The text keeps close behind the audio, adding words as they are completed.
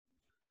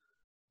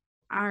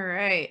All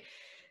right.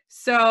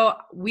 So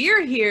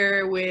we're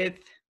here with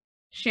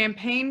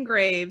Champagne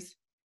Graves.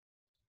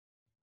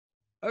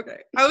 Okay.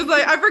 I was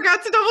like, I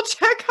forgot to double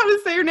check how to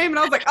say your name. And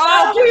I was like,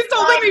 oh, please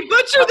don't let me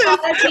butcher this. A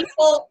lot of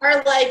people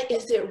are like,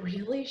 is it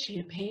really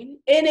champagne?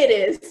 And it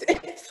is.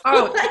 It's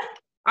like,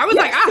 I was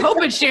like, I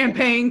hope it's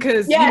champagne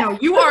because,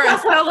 you are a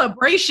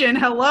celebration.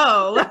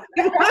 Hello.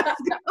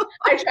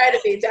 I try to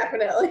be,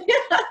 definitely.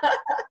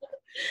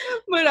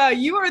 But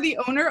you are the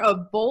owner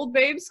of Bold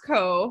Babes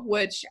Co.,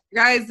 which,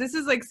 guys, this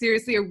is like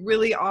seriously a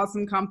really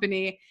awesome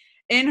company.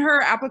 In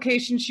her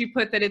application, she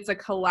put that it's a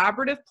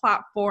collaborative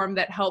platform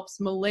that helps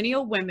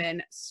millennial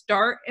women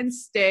start and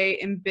stay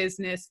in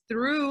business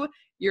through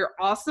your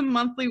awesome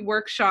monthly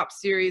workshop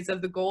series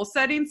of the goal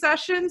setting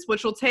sessions,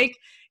 which will take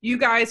you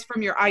guys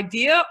from your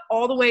idea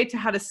all the way to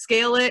how to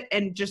scale it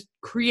and just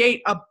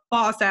create a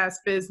boss-ass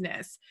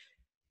business.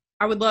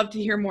 I would love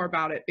to hear more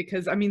about it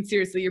because, I mean,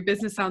 seriously, your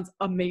business sounds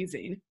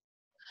amazing.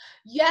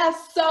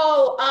 Yes.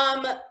 So,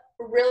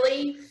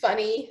 really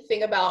funny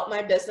thing about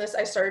my business,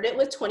 I started it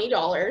with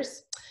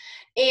 $20.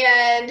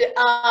 And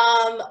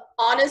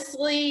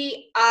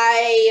honestly,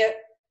 I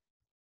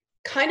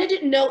kind of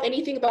didn't know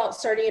anything about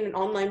starting an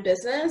online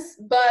business,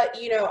 but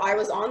I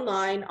was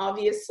online.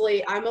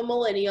 Obviously, I'm a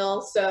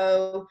millennial,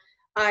 so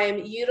I'm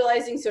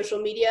utilizing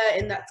social media,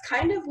 and that's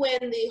kind of when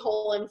the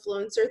whole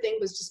influencer thing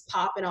was just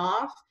popping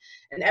off,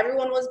 and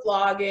everyone was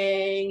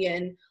blogging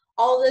and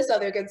all this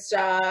other good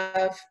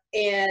stuff.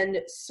 And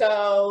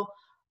so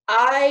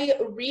I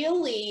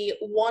really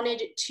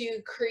wanted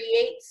to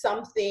create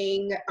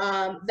something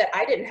that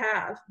I didn't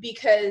have,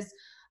 because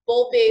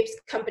Bold Babes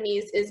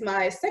Companies is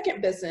my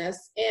second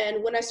business.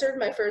 And when I started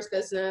my first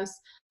business,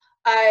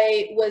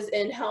 I was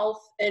in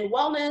health and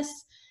wellness,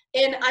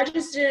 and I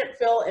just didn't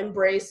feel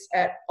embraced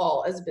at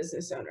all as a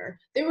business owner.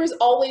 There was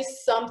always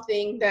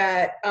something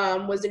that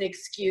was an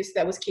excuse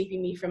that was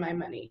keeping me from my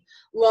money.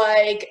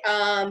 Like,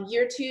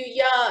 you're too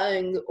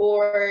young,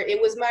 or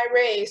it was my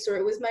race, or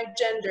it was my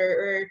gender,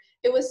 or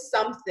it was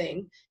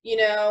something,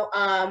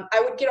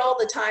 I would get all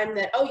the time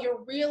that, oh,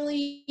 you're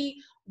really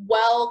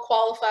well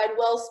qualified,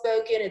 well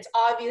spoken. It's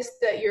obvious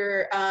that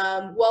you're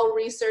well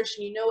researched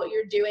and you know what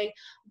you're doing.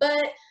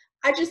 But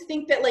I just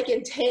think that like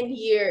in 10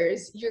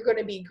 years, you're going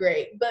to be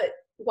great. But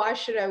why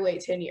should I wait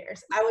 10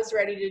 years? I was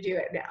ready to do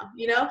it now,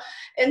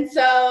 And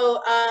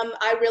so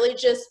I really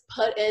just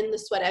put in the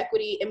sweat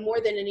equity. And more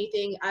than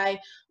anything, I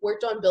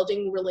worked on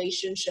building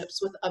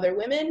relationships with other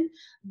women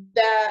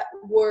that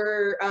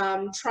were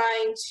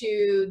trying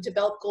to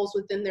develop goals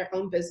within their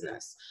own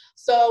business.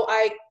 So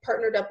I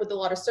partnered up with a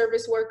lot of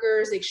service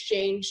workers,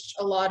 exchanged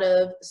a lot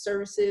of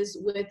services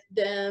with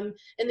them,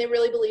 and they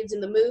really believed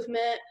in the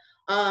movement.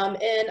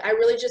 And I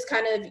really just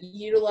kind of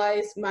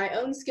utilized my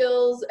own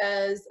skills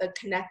as a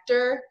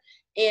connector,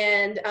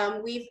 and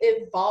we've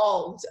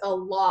evolved a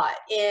lot.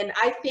 And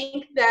I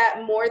think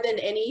that more than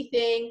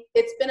anything,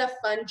 it's been a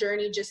fun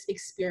journey just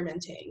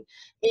experimenting.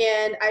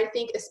 And I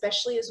think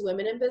especially as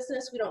women in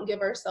business, we don't give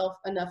ourselves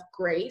enough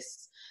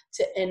grace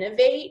to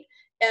innovate.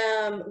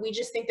 We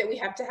just think that we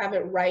have to have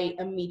it right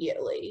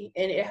immediately,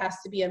 and it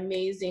has to be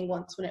amazing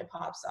once when it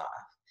pops off.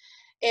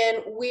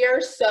 And we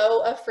are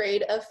so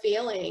afraid of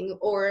failing,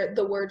 or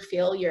the word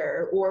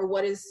failure, or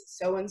what is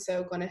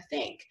so-and-so going to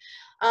think.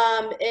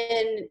 And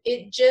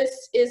it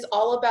just is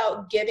all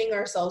about giving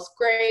ourselves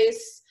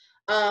grace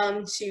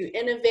to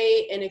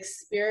innovate and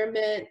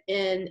experiment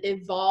and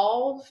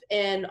evolve,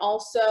 and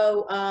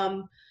also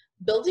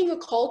building a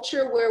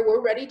culture where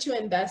we're ready to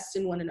invest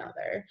in one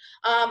another.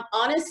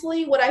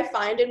 Honestly, what I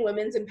find in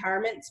women's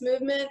empowerment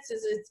movements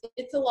is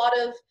it's a lot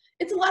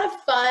of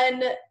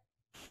fun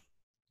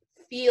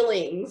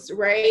feelings,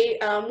 right?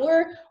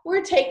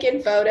 We're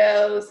taking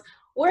photos,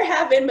 we're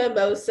having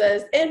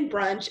mimosas and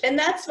brunch, and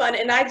that's fun.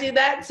 And I do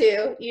that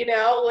too,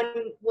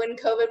 when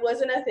COVID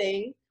wasn't a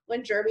thing,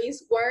 when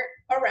germies weren't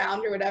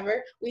around or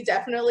whatever, we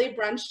definitely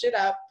brunched it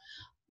up.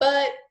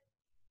 But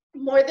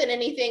more than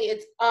anything,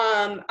 it's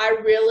I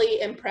really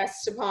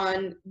impressed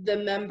upon the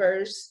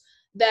members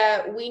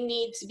that we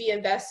need to be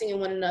investing in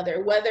one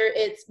another, whether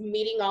it's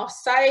meeting off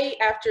site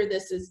after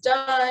this is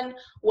done,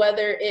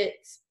 whether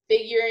it's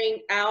figuring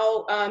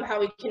out how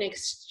we can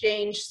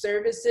exchange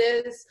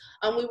services.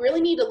 We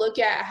really need to look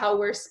at how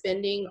we're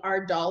spending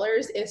our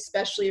dollars,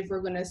 especially if we're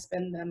going to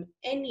spend them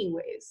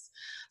anyways.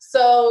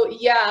 So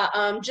yeah,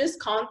 just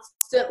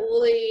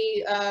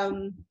constantly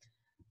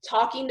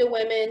talking to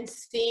women,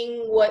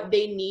 seeing what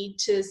they need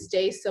to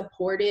stay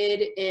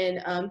supported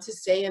and to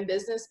stay in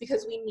business,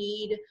 because we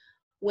need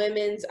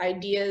women's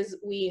ideas.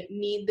 We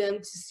need them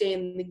to stay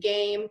in the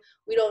game.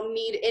 We don't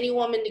need any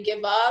woman to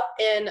give up.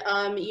 And,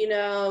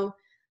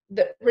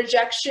 the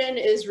rejection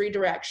is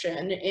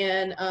redirection,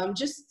 and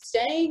just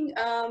staying,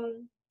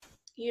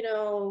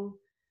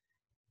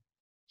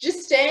 just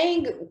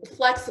staying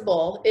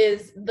flexible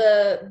is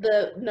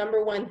the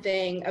number one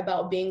thing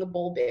about being a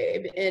bold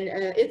babe. And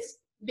it's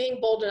being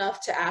bold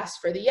enough to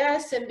ask for the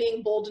yes, and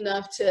being bold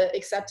enough to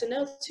accept a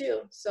no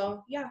too.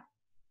 So yeah,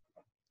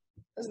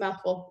 that's a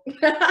mouthful.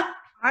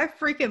 I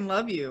freaking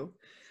love you.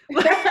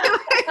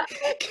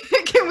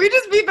 Can we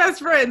just be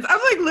best friends? I'm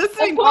like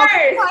listening. Of course.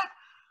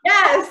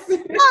 Yes.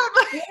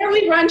 Where are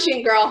we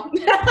brunching, girl?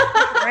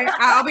 Right?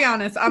 I'll be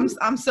honest.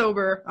 I'm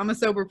sober. I'm a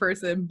sober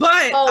person,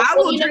 but I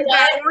will drink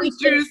that orange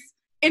juice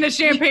in a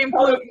champagne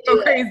flute.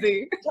 Go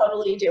crazy.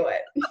 Totally do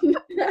it.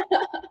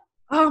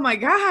 Oh my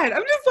God.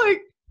 I'm just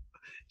like,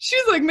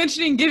 she's like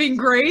mentioning giving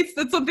grace.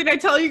 That's something I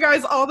tell you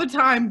guys all the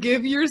time.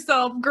 Give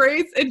yourself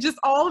grace and just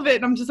all of it.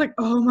 And I'm just like,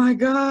 oh my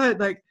God.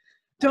 Like,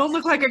 don't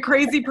look like a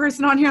crazy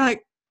person on here.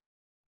 Like,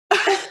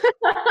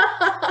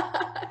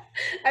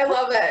 I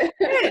love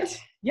it.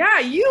 Yeah,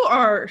 you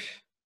are.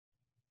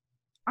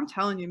 I'm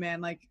telling you, man,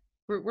 like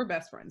we're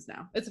best friends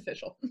now. It's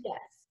official. Yes,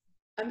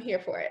 I'm here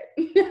for it.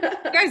 You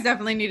guys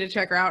definitely need to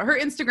check her out. Her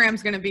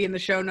Instagram's going to be in the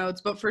show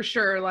notes, but for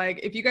sure,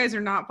 like if you guys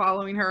are not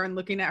following her and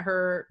looking at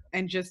her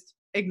and just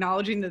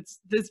acknowledging that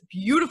this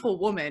beautiful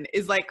woman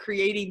is like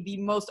creating the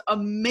most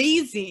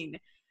amazing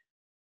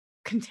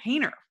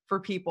container for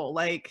people.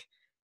 Like,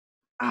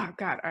 oh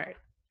God, all right.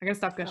 I gotta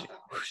stop gushing.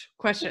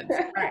 Questions.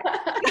 All right.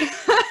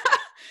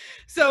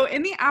 So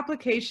in the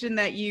application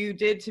that you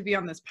did to be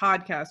on this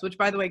podcast, which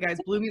by the way, guys,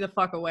 blew me the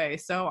fuck away.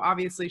 So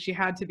obviously she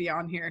had to be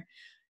on here.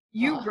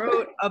 You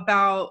wrote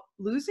about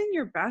losing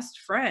your best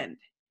friend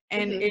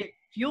and it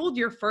fueled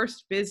your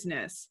first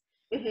business.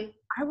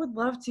 I would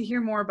love to hear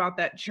more about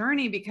that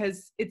journey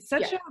because it's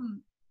such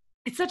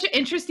an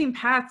interesting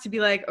path to be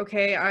like,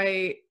 okay,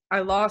 I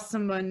lost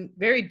someone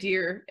very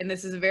dear and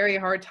this is a very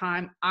hard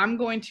time. I'm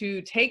going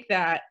to take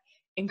that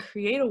and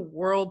create a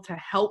world to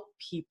help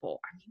people.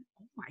 I mean,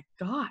 oh my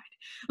God,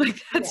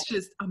 like that's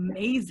just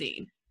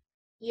amazing.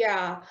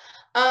 Yeah.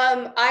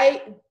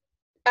 I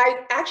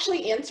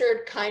actually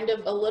answered kind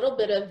of a little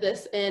bit of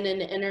this in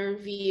an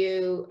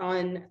interview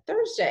on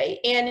Thursday,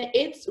 and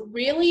it's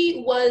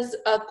really was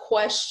a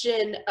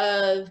question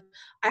of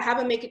I have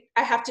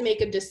to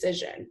make a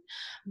decision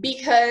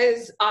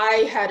because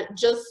I had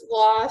just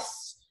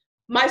lost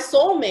my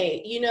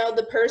soulmate, you know,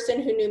 the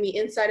person who knew me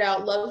inside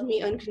out, loved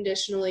me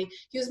unconditionally.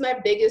 He was my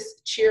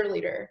biggest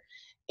cheerleader.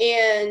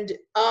 And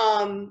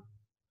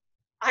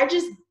I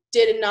just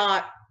did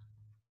not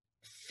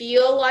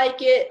feel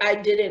like it. I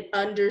didn't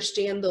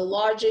understand the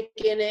logic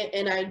in it.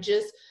 And I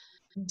just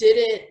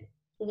didn't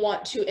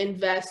want to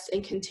invest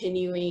in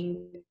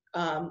continuing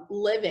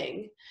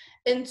living.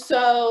 And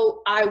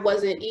so I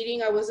wasn't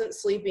eating, I wasn't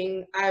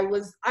sleeping. I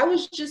was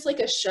just like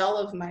a shell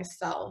of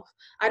myself.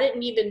 I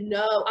didn't even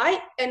know.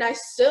 I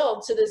still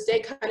to this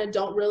day kind of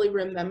don't really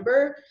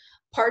remember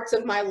parts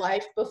of my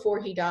life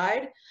before he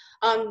died.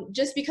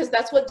 Just because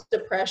that's what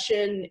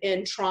depression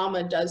and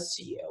trauma does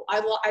to you.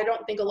 I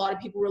don't think a lot of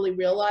people really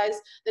realize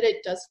that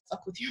it does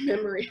fuck with your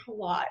memory a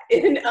lot.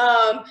 And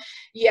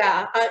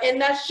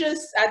and that's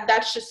just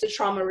a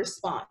trauma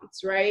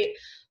response, right?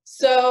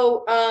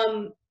 So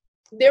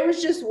there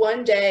was just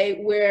one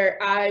day where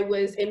I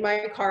was in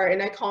my car, and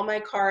I call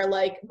my car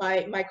like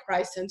my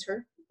cry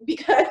center,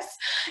 because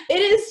it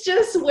is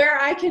just where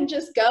I can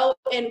just go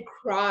and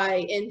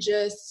cry and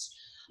just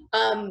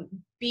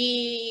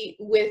be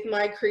with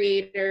my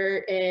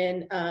creator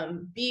and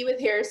be with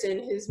Harrison,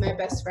 who's my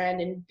best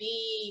friend, and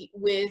be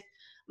with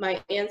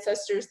my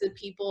ancestors, the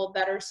people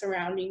that are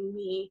surrounding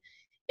me,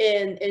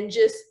 and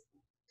just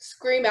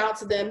scream out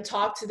to them,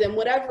 talk to them,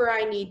 whatever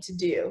I need to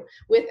do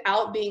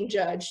without being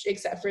judged,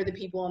 except for the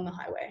people on the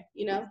highway,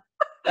 you know?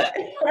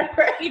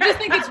 You just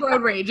think it's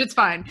road rage. It's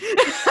fine.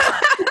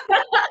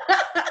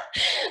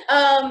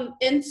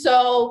 And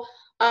so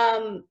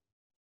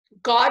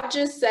God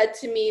just said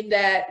to me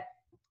that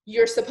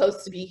you're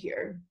supposed to be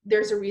here.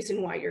 There's a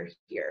reason why you're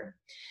here.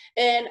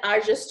 And I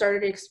just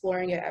started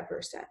exploring it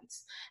ever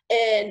since.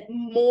 And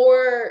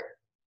more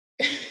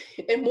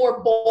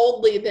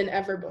boldly than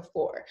ever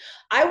before.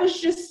 I was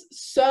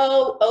just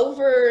so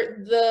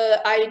over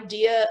the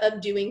idea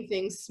of doing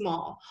things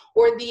small,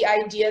 or the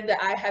idea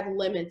that I had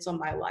limits on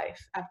my life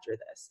after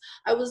this.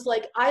 I was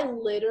like, I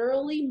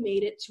literally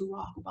made it to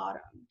rock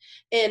bottom,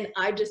 and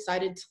I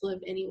decided to live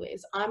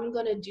anyways. I'm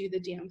gonna do the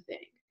damn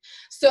thing.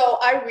 So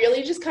I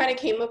really just kind of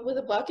came up with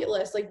a bucket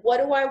list. Like,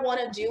 what do I want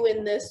to do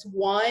in this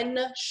one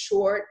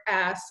short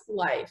ass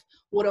life?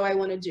 What do I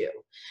want to do?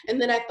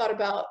 And then I thought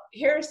about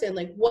Harrison,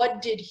 like,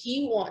 what did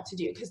he want to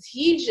do? Because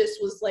he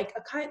just was like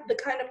the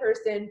kind of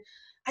person,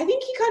 I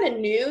think he kind of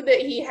knew that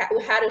he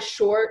had a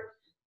short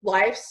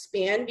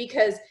lifespan,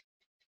 because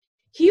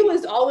he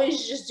was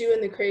always just doing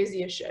the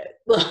craziest shit.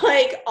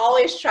 Like,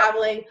 always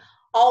traveling,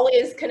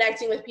 always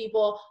connecting with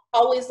people,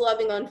 always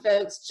loving on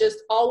folks, just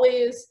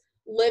always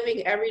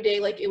living every day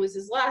like it was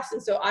his last.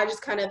 And so I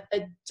just kind of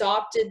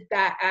adopted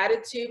that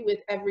attitude with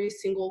every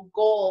single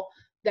goal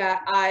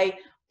that I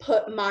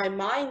put my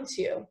mind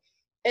to.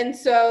 And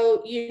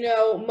so, you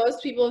know,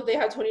 most people, if they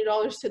have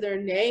 $20 to their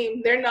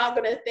name, they're not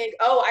going to think,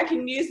 oh, I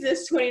can use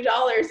this $20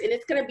 and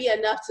it's going to be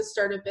enough to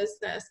start a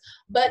business.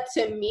 But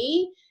to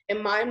me,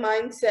 in my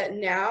mindset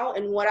now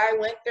and what I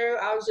went through,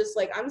 I was just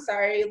like, I'm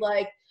sorry,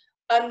 like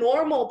a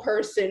normal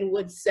person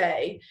would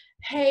say,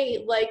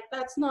 hey, like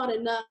that's not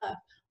enough.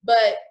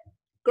 But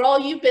girl,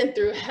 you've been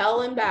through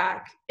hell and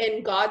back,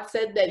 and God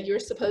said that you're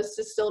supposed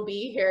to still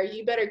be here.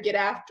 You better get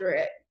after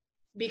it,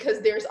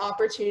 because there's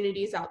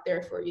opportunities out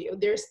there for you.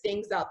 There's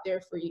things out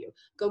there for you.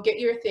 Go get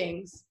your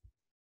things.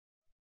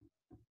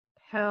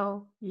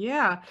 Hell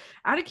yeah.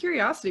 Out of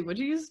curiosity, what'd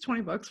you use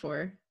 $20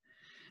 for?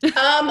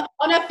 On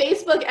a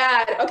Facebook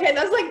ad. Okay,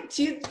 that's like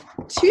to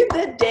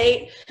the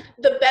date,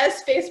 the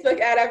best Facebook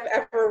ad I've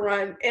ever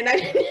run. And I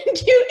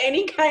didn't do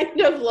any kind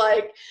of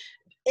like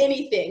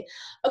anything.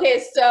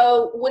 Okay,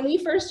 so when we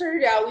first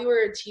started out, we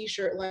were a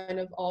t-shirt line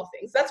of all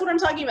things. That's what I'm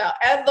talking about.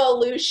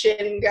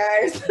 Evolution,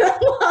 guys.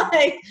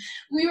 Like,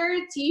 we were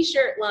a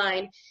t-shirt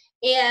line.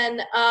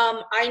 And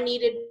I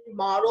needed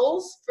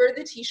models for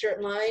the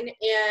t-shirt line.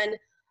 And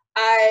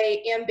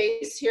I am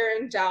based here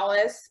in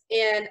Dallas,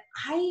 and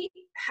I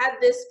had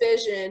this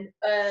vision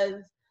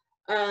of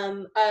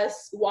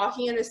us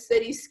walking in a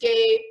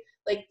cityscape,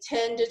 like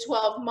 10 to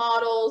 12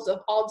 models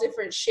of all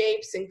different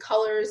shapes and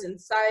colors and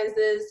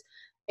sizes,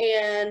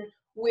 and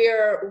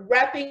we're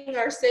repping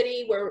our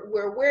city,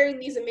 we're wearing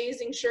these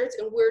amazing shirts,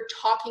 and we're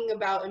talking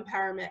about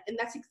empowerment. And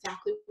that's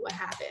exactly what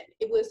happened.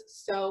 It was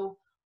so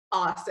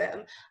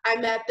awesome. I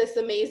met this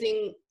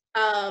amazing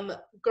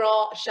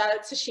girl, shout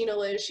out to Sheena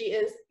Liz, she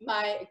is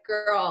my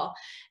girl,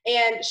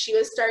 and she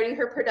was starting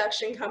her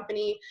production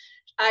company.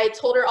 I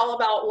told her all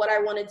about what I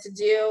wanted to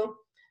do.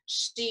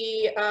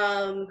 She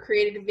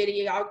created a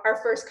video, our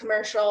first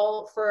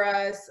commercial for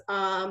us.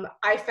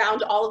 I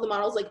found all of the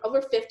models, like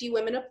over 50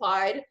 women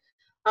applied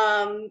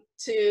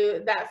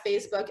to that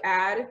Facebook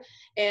ad,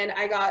 and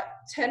I got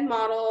 10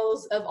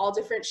 models of all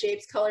different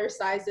shapes, colors,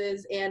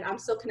 sizes, and I'm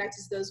still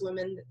connected to those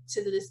women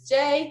to this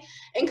day.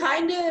 And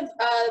kind of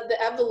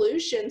the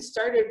evolution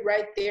started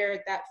right there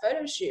at that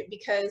photo shoot,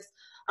 because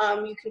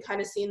you can kind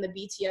of see in the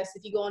BTS,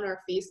 if you go on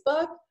our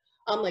Facebook,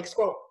 like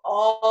scroll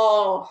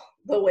all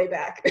the way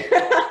back.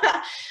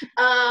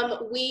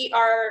 We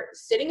are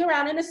sitting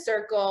around in a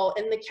circle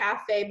in the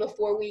cafe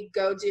before we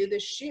go do the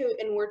shoot,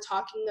 and we're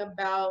talking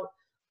about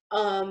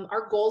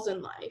our goals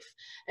in life.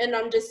 And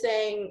I'm just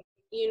saying,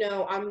 you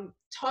know, I'm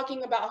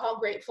talking about how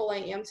grateful I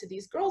am to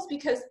these girls,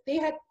 because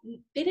they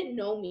didn't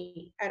know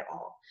me at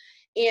all.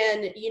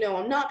 And, you know,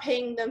 I'm not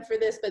paying them for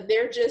this, but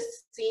they're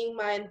just seeing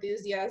my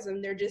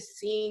enthusiasm. They're just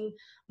seeing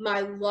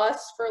my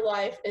lust for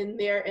life, and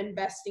they're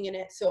investing in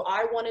it. So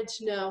I wanted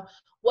to know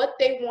what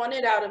they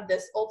wanted out of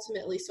this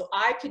ultimately, so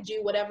I could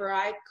do whatever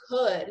I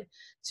could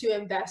to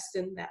invest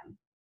in them.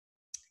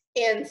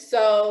 And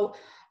so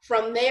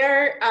from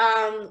there,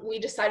 we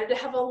decided to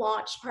have a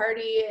launch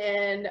party,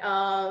 and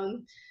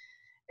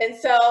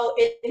so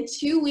in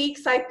 2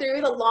 weeks, I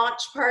threw the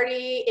launch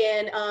party,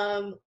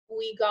 and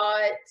we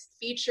got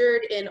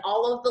featured in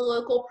all of the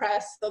local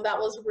press, so that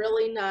was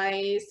really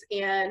nice.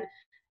 And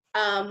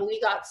we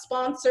got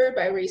sponsored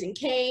by Raising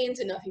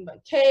Cane's and Nothing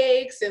But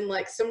Cakes, and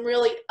like some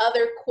really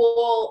other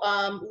cool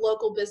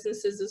local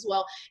businesses as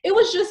well. It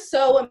was just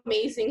so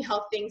amazing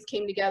how things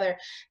came together.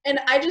 And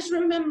I just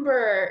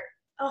remember,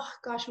 oh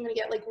gosh, I'm gonna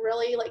get like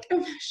really like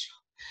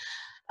emotional.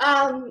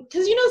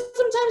 Because you know,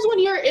 sometimes when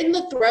you're in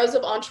the throes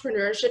of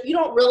entrepreneurship, you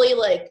don't really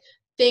like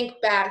think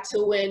back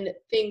to when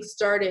things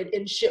started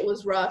and shit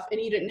was rough and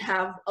you didn't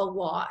have a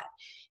lot.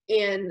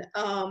 And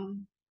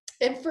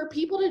for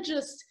people to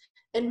just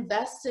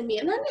invest in me,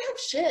 and I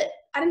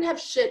didn't have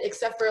shit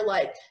except for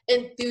like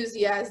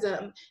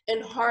enthusiasm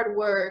and hard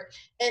work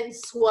and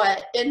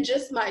sweat and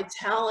just my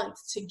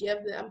talents to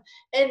give them,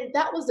 and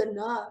that was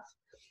enough.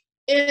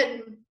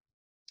 And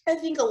I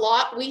think a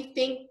lot we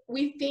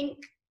think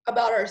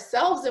about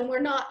ourselves, and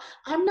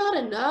I'm not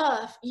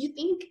enough. You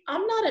think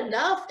I'm not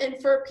enough, and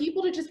for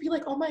people to just be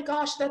like, oh my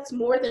gosh, that's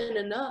more than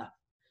enough.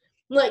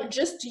 Like,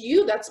 just to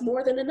you, that's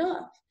more than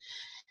enough.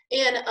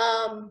 And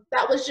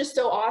that was just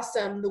so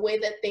awesome, the way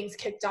that things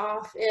kicked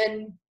off.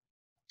 And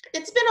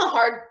it's been a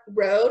hard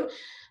road.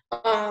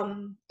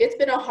 It's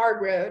been a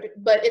hard road,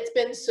 but it's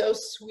been so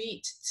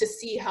sweet to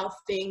see how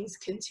things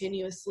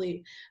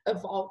continuously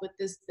evolve with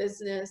this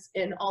business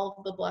and all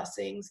of the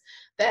blessings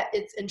that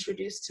it's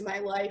introduced to my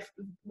life,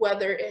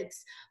 whether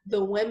it's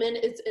the women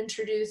it's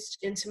introduced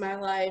into my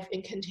life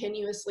and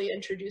continuously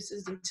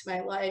introduces into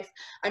my life.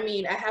 I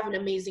mean, I have an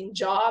amazing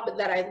job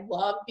that I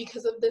love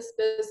because of this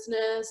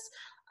business.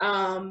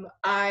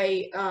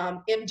 I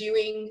am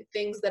doing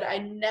things that I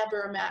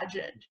never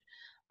imagined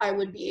I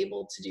would be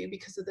able to do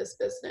because of this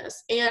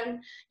business.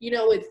 And, you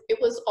know,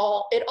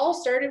 it all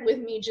started with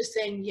me just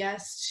saying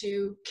yes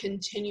to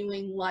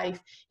continuing life,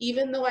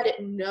 even though I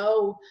didn't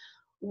know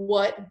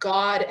what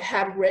God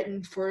had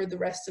written for the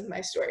rest of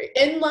my story.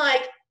 And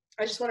like,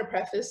 I just want to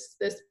preface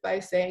this by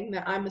saying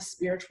that I'm a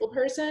spiritual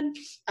person.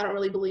 I don't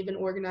really believe in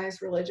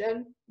organized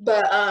religion,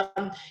 but,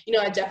 you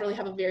know, I definitely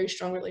have a very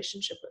strong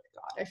relationship with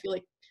God. I feel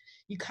like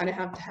you kind of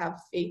have to have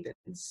faith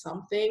in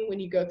something when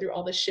you go through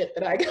all the shit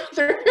that I go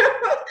through.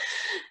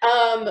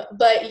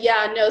 But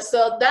yeah, no,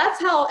 so that's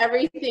how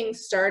everything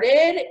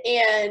started.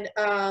 And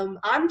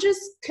I'm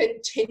just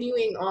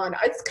continuing on.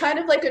 It's kind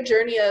of like a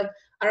journey of,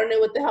 I don't know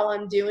what the hell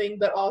I'm doing,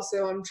 but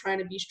also I'm trying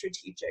to be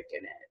strategic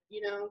in it,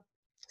 you know?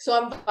 So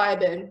I'm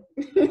vibing.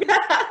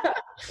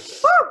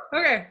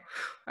 Okay.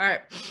 All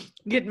right.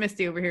 Getting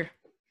misty over here.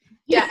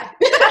 Yeah.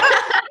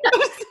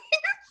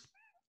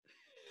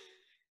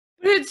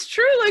 But it's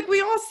true. Like,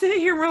 we all sit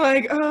here, we're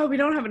like, oh, we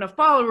don't have enough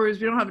followers.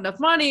 We don't have enough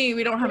money.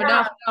 We don't have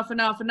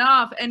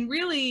enough. And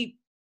really,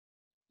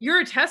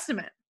 you're a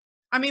testament.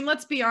 I mean,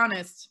 let's be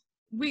honest.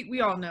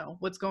 We all know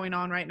what's going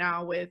on right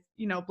now with,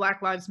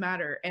 Black Lives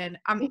Matter. And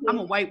I'm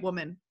a white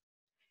woman.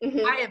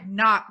 I have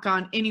not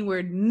gone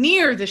anywhere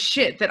near the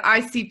shit that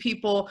I see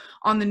people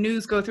on the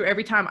news go through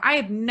every time.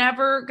 I've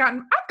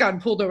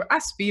gotten pulled over. I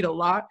speed a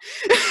lot.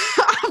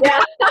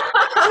 Yeah.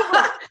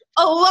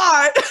 A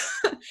lot.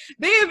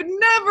 They have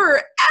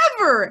never,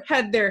 ever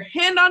had their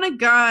hand on a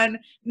gun,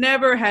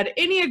 never had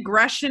any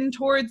aggression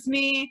towards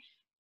me.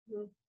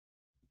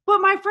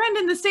 But my friend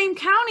in the same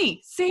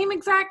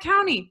exact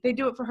county, they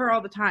do it for her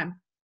all the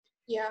time.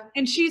 Yeah.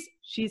 And she's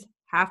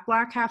half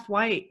black, half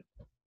white.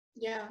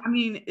 Yeah. I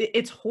mean,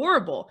 it's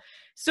horrible.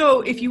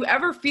 So if you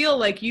ever feel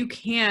like you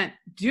can't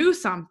do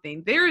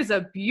something, there is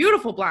a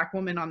beautiful Black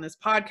woman on this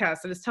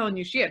podcast that is telling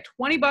you she had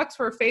 $20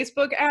 for a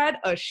Facebook ad,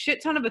 a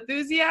shit ton of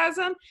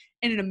enthusiasm,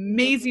 and an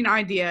amazing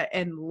idea.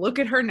 And look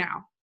at her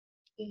now.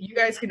 You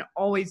guys can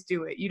always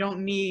do it. You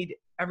don't need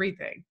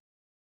everything.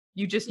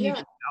 You just need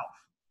yourself.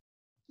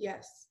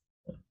 Yes.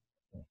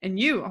 And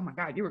you, oh my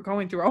God, you were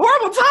going through a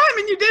horrible time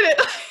and you did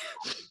it.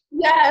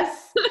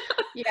 Yes.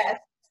 Yes.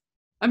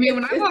 I mean,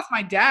 when I lost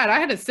my dad, I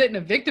had to sit in a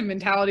victim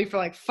mentality for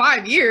like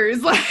 5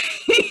 years. Like,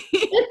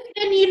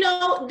 and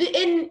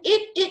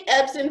it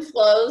ebbs and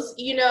flows.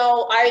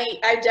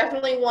 I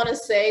definitely want to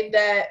say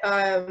that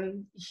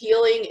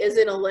healing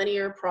isn't a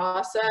linear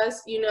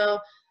process.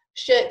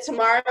 Shit,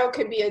 tomorrow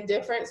could be a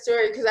different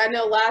story, because I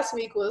know last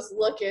week was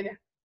looking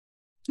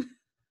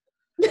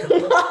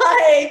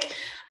like,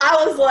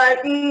 I was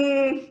like,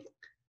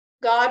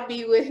 God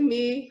be with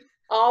me.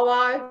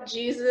 Allah,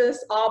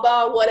 Jesus,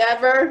 Abba,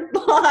 whatever.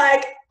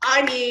 Like,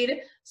 I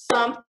need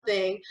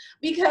something,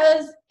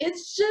 because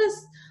it's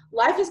just,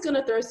 life is going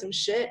to throw some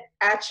shit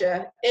at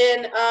you.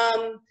 And,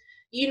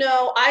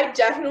 I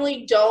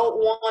definitely don't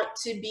want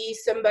to be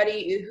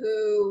somebody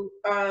who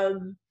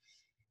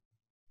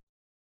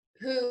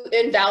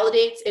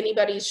invalidates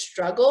anybody's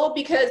struggle,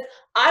 because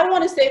I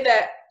want to say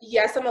that,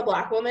 yes, I'm a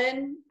Black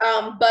woman,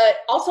 but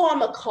also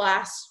I'm a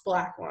class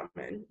Black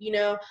woman.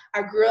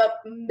 I grew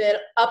up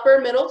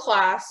upper middle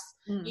class,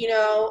 and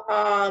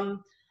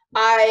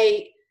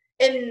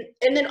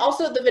then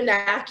also the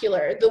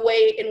vernacular, the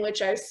way in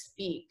which I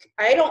speak.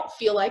 I don't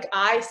feel like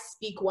I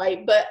speak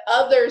white, but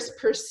others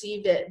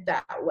perceive it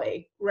that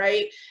way,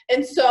 right?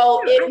 And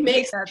so it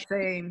makes that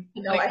saying,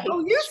 I hate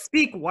you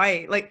speak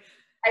white. Like,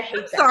 I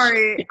hate that.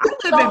 Sorry,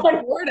 I live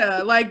in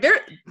Florida. Like,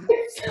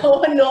 it's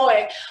so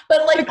annoying.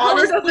 But like, the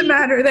color doesn't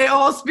matter. They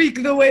all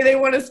speak the way they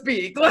want to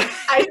speak.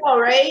 I know,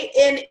 right?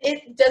 And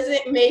it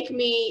doesn't make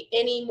me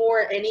any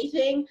more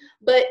anything,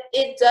 but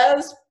it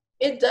does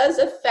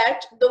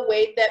affect the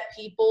way that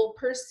people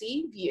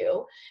perceive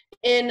you.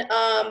 And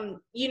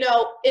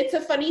it's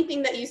a funny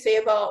thing that you say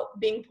about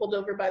being pulled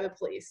over by the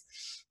police.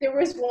 There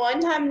was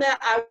one time that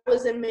I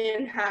was in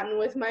Manhattan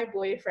with my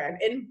boyfriend.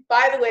 And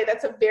by the way,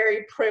 that's a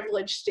very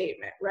privileged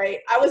statement, right?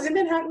 I was in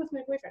Manhattan with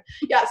my boyfriend.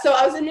 Yeah, so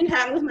I was in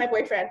Manhattan with my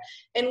boyfriend,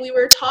 and we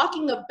were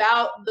talking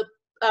about the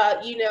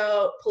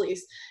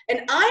police.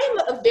 And I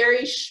am a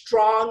very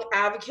strong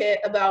advocate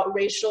about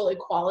racial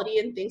equality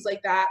and things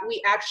like that.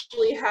 We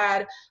actually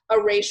had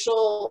a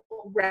racial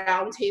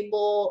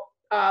roundtable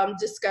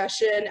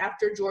discussion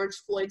after George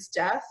Floyd's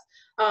death,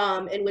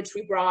 in which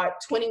we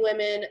brought 20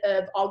 women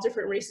of all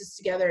different races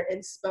together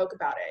and spoke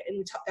about it. And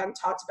we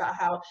talked about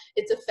how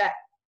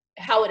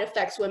it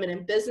affects women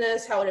in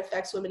business, how it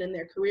affects women in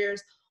their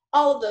careers,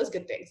 all of those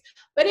good things.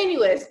 But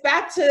anyways,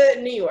 back to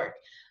New York.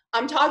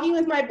 I'm talking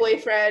with my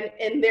boyfriend,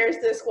 and there's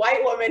this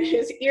white woman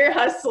who's ear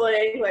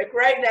hustling, like,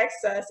 right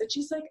next to us. And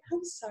she's like,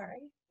 I'm sorry.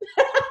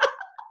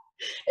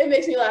 It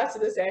makes me laugh to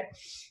this day.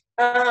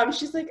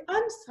 She's like,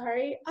 I'm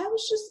sorry. I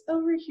was just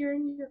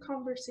overhearing your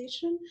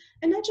conversation,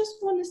 and I just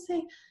want to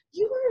say,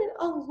 you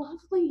are a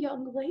lovely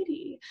young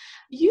lady.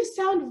 You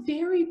sound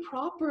very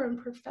proper and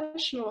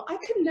professional. I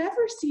could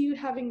never see you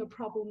having a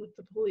problem with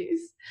the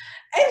police.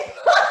 And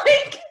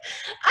like,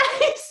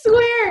 I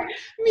swear,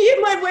 me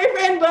and my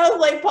boyfriend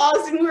both like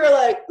paused, and we were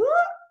like,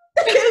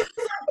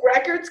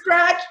 record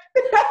scratch.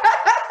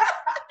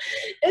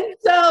 And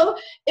so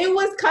it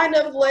was kind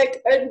of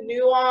like a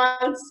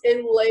nuanced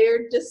and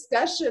layered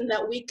discussion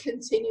that we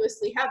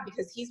continuously have,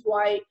 because he's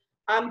white,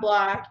 I'm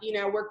Black,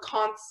 we're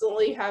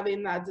constantly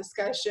having that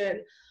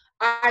discussion.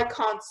 I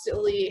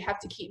constantly have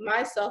to keep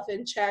myself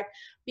in check,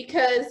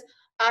 because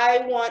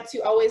I want to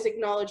always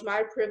acknowledge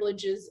my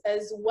privileges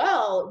as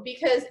well,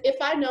 because if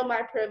I know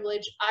my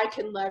privilege, I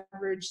can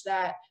leverage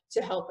that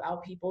to help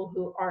out people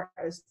who aren't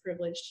as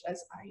privileged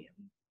as I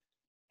am.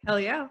 Hell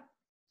yeah.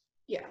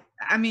 Yeah.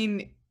 I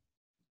mean,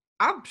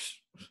 I'm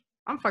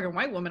fucking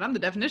white woman. I'm the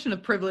definition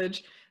of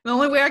privilege. The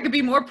only way I could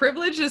be more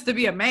privileged is to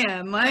be a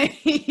man. Like,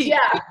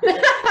 yeah.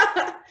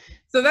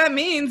 So that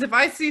means if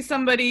I see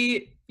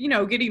somebody,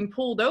 getting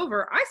pulled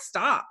over, I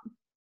stop.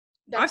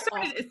 I've That's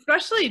started, awesome.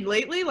 especially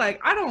lately, like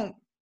I don't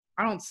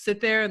sit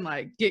there and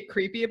like get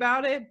creepy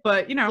about it,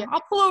 but you know, Yeah.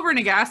 I'll pull over in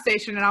a gas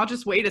station and I'll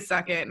just wait a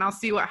second and I'll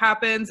see what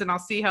happens and I'll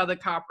see how the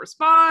cop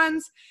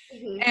responds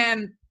Hmm.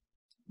 and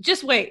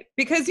just wait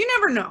because you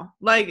never know.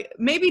 Like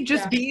maybe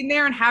just Yeah. being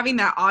there and having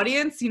that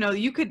audience, you know,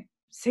 you could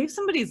save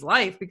somebody's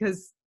life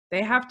because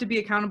they have to be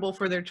accountable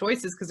for their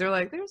choices because they're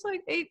like, there's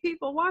like 8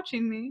 people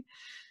watching me.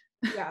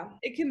 Yeah.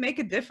 It can make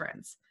a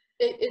difference.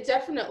 It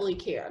definitely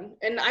can.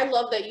 And I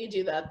love that you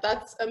do that.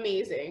 That's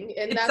amazing.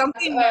 And It's that's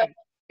something new.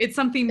 It's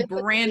something it's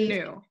brand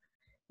amazing. new.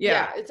 Yeah.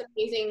 Yeah, it's an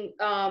amazing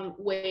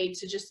way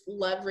to just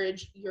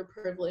leverage your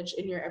privilege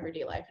in your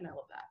everyday life. And I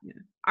love that. Yeah.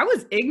 I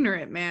was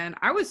ignorant, man.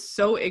 I was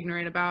so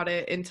ignorant about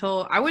it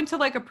until I went to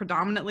like a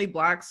predominantly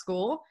Black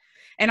school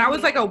and I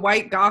was like a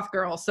white goth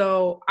girl.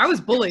 So I was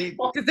bullied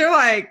because they're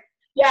like,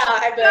 Yeah,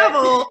 I bet.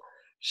 devil,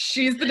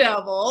 she's the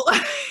devil.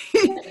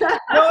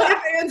 No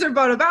ifs, ands, or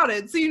but about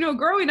it. So, you know,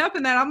 growing up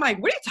in that, I'm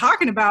like, what are you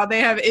talking about? They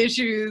have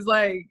issues.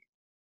 Like,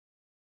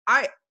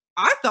 I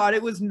I thought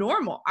it was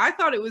normal. I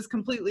thought it was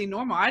completely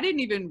normal. I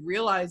didn't even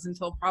realize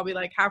until probably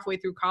like halfway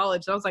through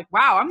college. I was like,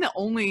 wow, I'm the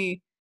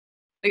only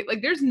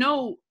like there's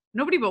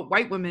nobody but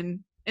white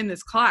women in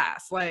this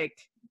class. Like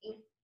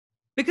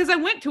because I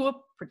went to a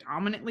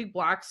predominantly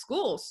Black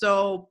school.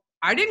 So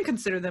I didn't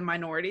consider them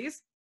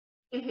minorities.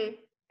 Hmm.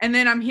 And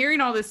then I'm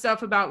hearing all this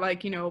stuff about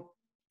like, you know,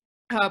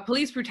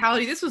 police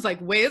brutality. This was like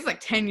way, it's like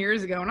 10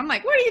 years ago. And I'm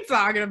like, what are you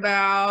talking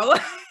about?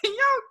 Like,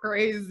 y'all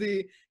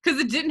crazy. Because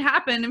it didn't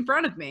happen in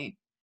front of me.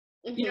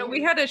 You know, Hmm.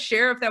 we had a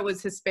sheriff that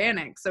was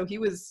Hispanic. So he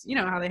was, you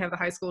know, how they have the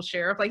high school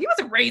sheriff. Like, he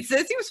wasn't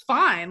racist. He was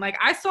fine. Like,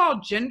 I saw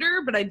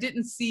gender, but I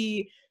didn't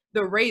see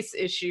the race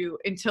issue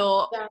Yeah.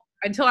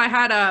 until I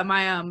had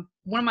my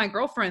one of my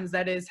girlfriends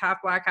that is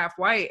half Black, half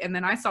white, and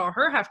then I saw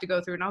her have to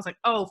go through, and I was like,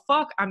 oh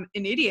fuck, I'm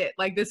an idiot.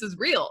 Like, this is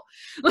real.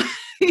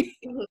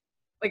 Hmm.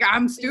 Like,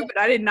 I'm Yeah. stupid.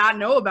 I did not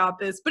know about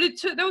this. But it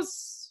took, that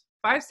was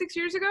 5, 6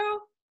 years ago.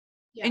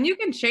 Yeah. And you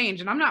can change.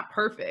 And I'm not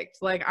perfect.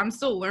 Like, I'm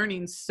still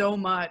learning so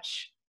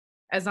much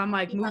as I'm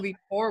like Yeah. moving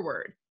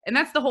forward. And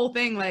that's the whole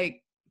thing.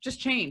 Like, just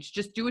change.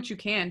 Just do what you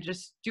can.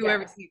 Just do Yes.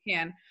 everything you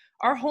can.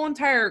 Our whole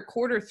entire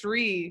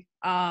Q3,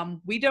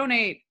 we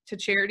donate to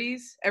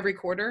charities every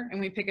quarter and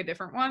we pick a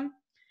different one.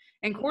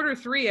 And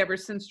Q3, ever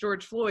since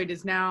George Floyd,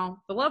 is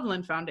now the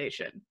Loveland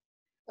Foundation,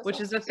 That's which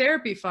is awesome. a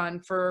therapy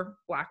fund for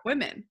Black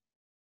women.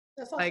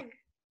 That's awesome. Like,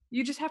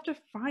 you just have to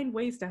find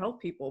ways to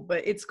help people.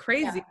 But it's Yeah.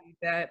 crazy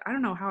that I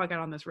don't know how I got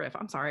on this riff.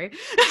 I'm sorry.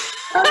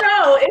 Oh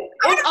no,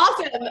 it's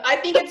awesome. I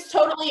think it's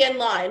totally in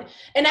line.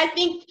 And I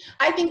think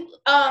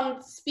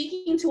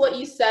speaking to what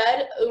you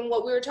said and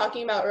what we were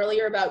talking about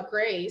earlier about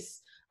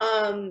grace,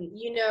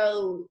 you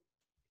know,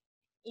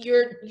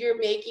 you're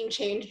making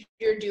change,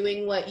 you're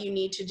doing what you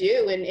need to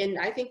do, and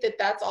I think that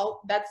that's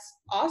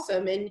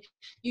awesome, and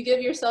you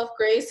give yourself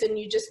grace and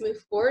you just move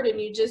forward and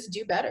you just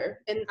do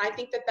better, and I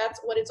think that that's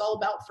what it's all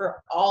about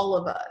for all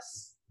of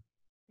us.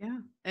 Yeah.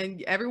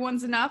 And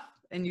everyone's enough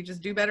and you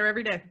just do better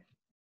every day.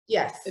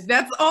 Yes.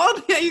 That's all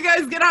that you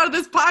guys get out of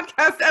this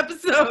podcast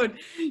episode.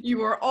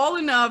 You are all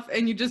enough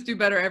and you just do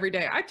better every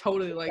day. I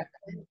totally like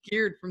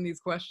geared from these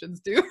questions,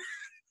 dude.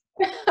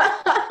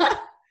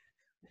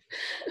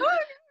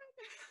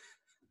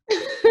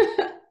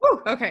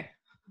 Whew, okay.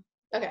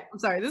 Okay. I'm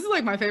sorry. This is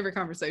like my favorite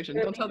conversation.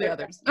 Don't tell the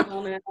others.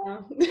 Oh, no.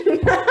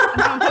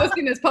 I'm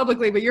posting this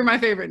publicly, but you're my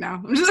favorite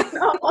now. I'm just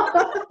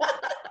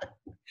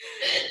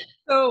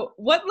So,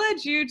 what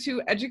led you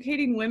to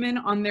educating women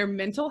on their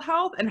mental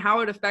health and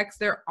how it affects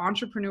their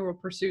entrepreneurial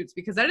pursuits?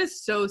 Because that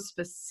is so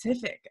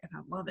specific and I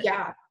love it.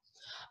 Yeah.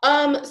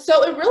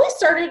 So it really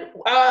started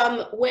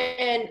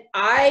when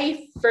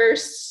I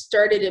first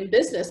started in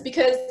business,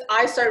 because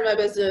I started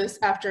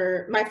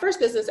my first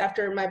business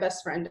after my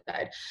best friend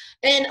died.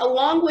 And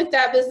along with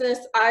that business,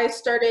 I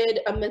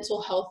started a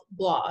mental health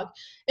blog.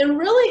 And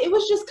really, it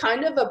was just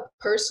kind of a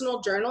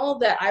personal journal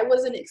that I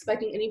wasn't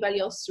expecting anybody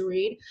else to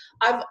read.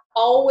 I've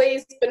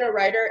always been a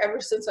writer ever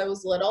since I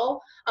was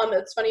little.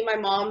 It's funny, my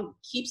mom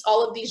keeps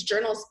all of these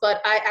journals,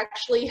 but I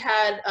actually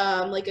had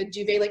like a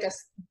duvet, like a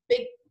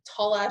big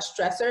tall ass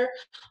dresser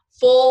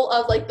full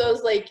of like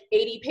those like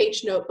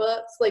 80-page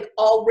notebooks, like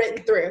all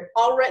written through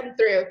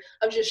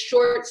of just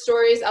short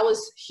stories. I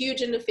was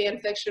huge into fan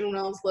fiction when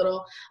I was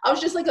little. I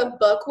was just like a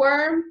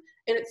bookworm,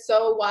 and it's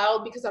so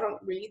wild because I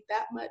don't read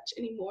that much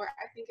anymore.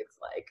 I think it's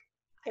like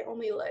I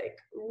only like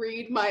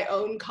read my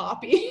own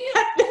copy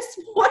at this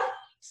point.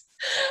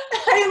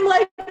 I'm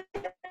like,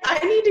 I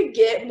need to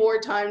get more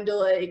time to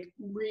like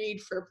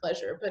read for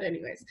pleasure. But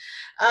anyways,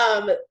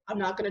 I'm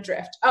not gonna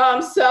drift.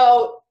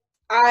 So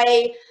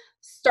I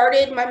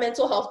started my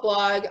mental health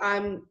blog.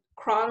 I'm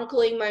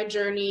chronicling my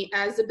journey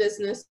as a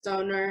business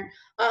owner,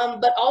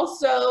 but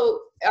also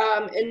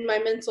in my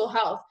mental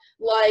health.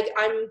 Like,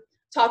 I'm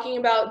talking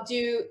about,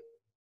 do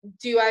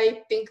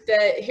I think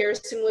that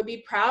Harrison would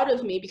be proud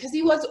of me? Because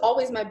he was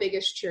always my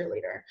biggest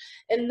cheerleader.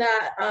 And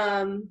that,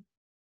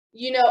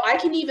 you know, I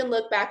can even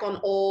look back on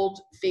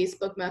old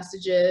Facebook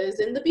messages.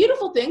 And the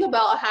beautiful thing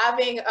about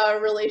having a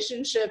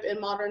relationship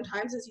in modern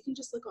times is you can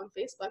just look on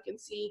Facebook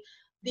and see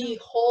the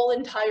whole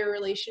entire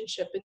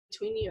relationship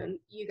between you and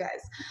you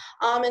guys.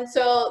 And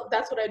so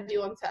that's what I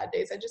do on sad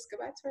days. I just go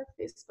back to our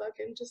Facebook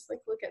and just like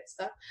look at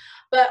stuff.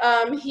 But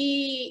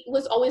he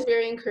was always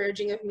very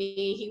encouraging of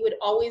me. He would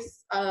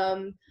always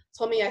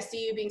told me, I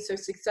see you being so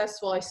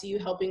successful. I see you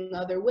helping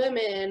other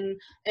women,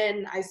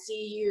 and I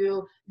see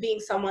you being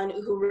someone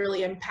who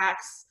really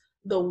impacts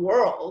the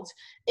world.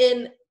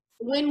 And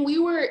when we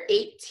were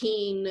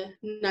 18,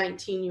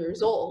 19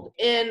 years old,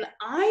 and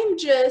I'm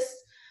just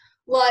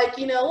like,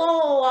 you know, la,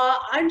 la, la,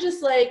 I'm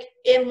just like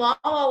in La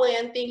La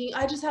Land thinking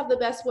I just have the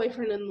best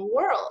boyfriend in the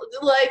world.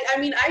 Like, I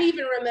mean, I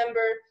even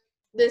remember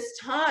this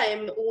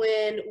time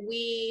when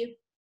we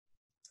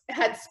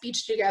had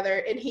speech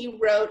together, and he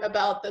wrote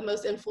about the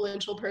most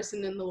influential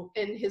person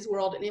in his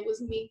world, and it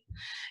was me.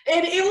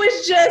 And it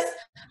was just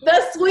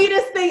the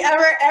sweetest thing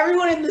ever.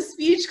 Everyone in the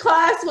speech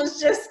class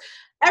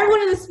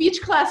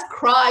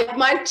cried.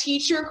 My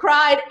teacher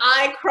cried,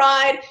 I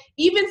cried,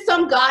 even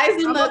some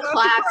guys in the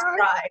class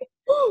cried.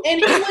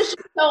 And it was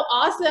just so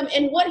awesome.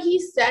 And what he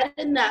said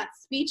in that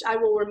speech, I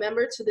will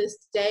remember to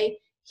this day.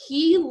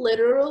 He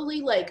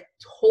literally like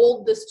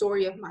told the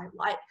story of my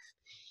life.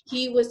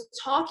 He was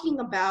talking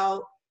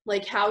about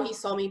like how he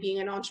saw me being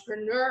an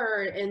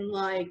entrepreneur and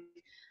like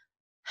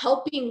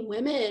helping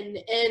women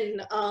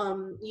and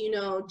you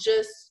know,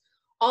 just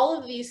all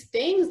of these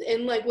things.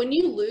 And like when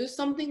you lose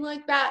something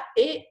like that,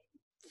 it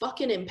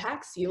fucking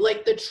impacts you.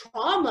 Like the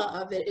trauma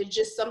of it is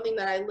just something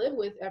that I live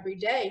with every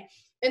day.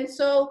 And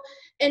so,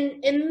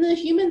 and the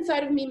human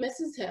side of me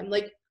misses him.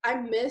 Like I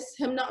miss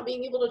him not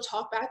being able to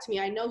talk back to me.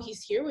 I know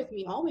he's here with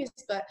me always,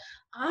 but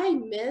I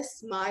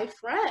miss my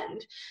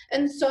friend.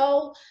 And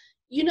so,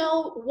 you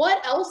know,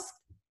 what else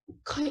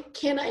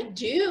can I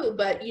do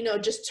but, you know,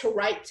 just to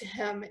write to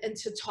him and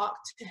to talk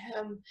to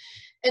him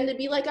and to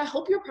be like, I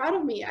hope you're proud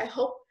of me. I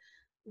hope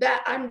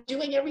that I'm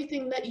doing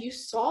everything that you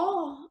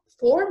saw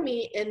for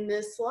me in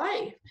this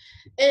life.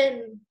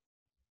 And,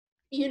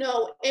 you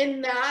know,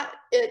 in that,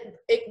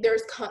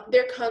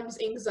 there comes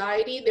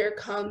anxiety, there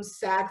comes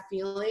sad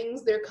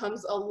feelings, there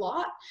comes a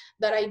lot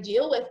that I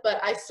deal with,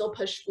 but I still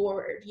push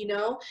forward, you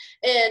know?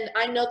 And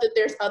I know that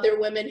there's other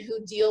women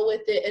who deal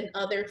with it in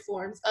other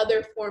forms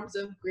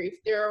of grief.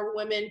 There are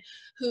women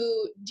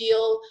who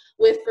deal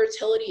with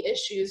fertility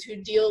issues, who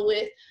deal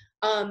with,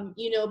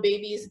 you know,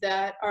 babies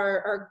that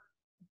are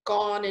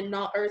gone and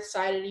not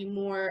earthside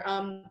anymore,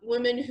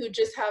 women who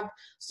just have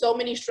so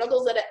many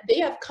struggles that they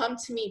have come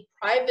to me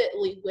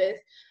privately with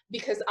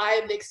because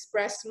I've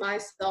expressed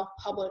myself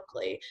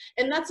publicly.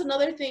 And that's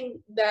another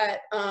thing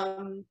that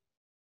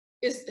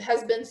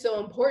has been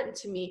so important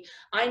to me.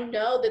 I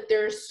know that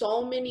there are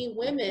so many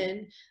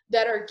women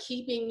that are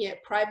keeping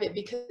it private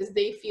because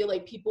they feel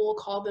like people will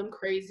call them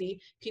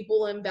crazy, people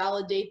will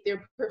invalidate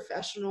their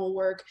professional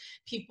work,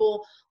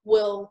 people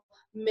will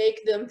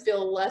make them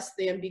feel less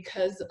than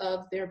because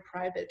of their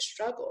private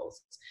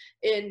struggles.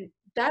 And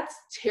that's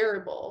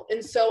terrible.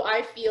 And so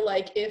I feel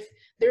like if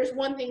there's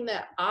one thing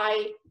that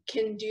I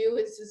can do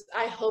is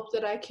I hope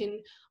that I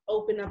can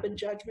open up a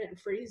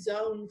judgment-free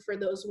zone for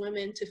those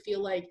women to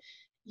feel like,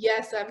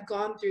 yes, I've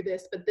gone through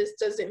this, but this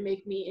doesn't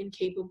make me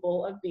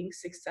incapable of being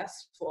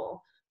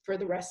successful for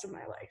the rest of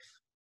my life.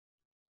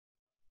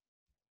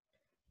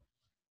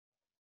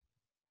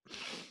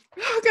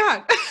 Oh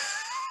God.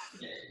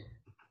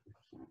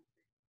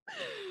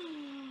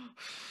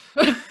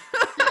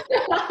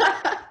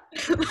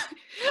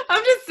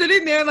 I'm just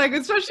sitting there like,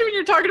 especially when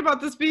you're talking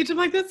about the speech, I'm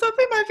like, that's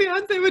something my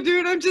fiance would do,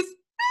 and I'm just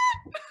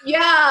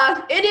yeah,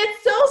 and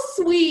it's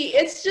so sweet.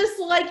 It's just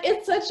like,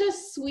 it's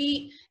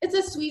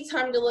a sweet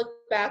time to look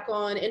back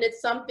on. And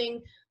it's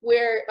something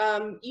where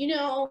you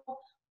know,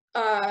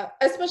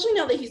 especially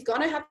now that he's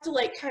gone, I have to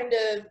like kind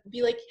of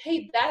be like,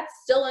 hey, that's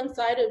still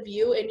inside of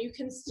you, and you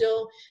can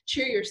still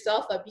cheer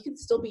yourself up. You can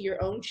still be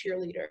your own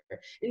cheerleader.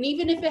 And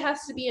even if it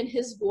has to be in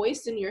his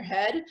voice in your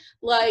head,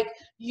 like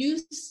you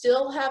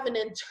still have an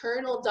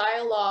internal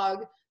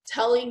dialogue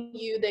telling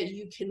you that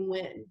you can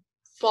win.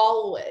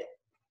 Follow it.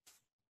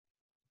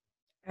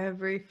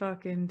 every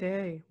fucking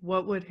day.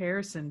 What would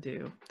Harrison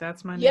do?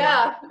 That's my name.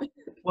 Yeah.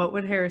 What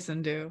would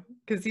Harrison do?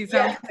 Because he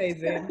sounds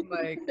amazing.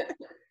 Like,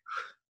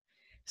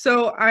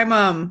 so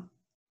I'm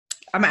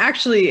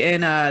actually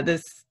in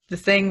this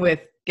thing with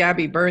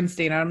Gabby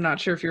Bernstein. I'm not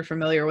sure if you're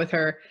familiar with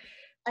her,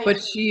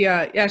 but she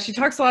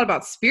talks a lot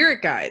about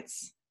spirit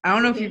guides. I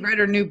don't know if you've read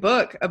her new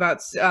book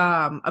about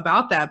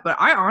that, but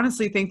I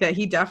honestly think that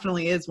he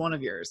definitely is one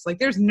of yours. Like,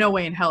 there's no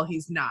way in hell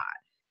he's not.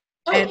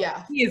 Oh, and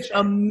yeah, he is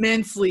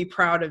immensely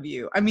proud of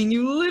you. I mean,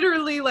 you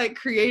literally like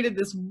created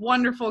this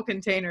wonderful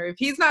container. If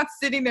he's not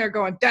sitting there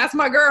going, that's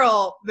my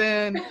girl,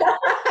 then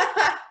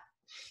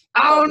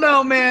I don't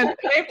know, man.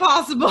 It ain't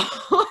possible.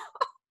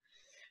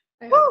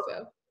 I hope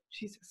so.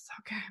 Jesus,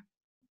 okay.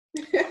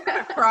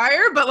 I'm a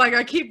crier, but like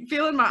I keep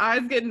feeling my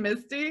eyes getting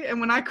misty,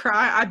 and when I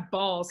cry, I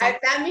bawl. So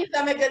that means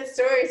I'm a good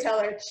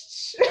storyteller.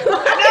 I know,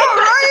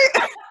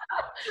 right?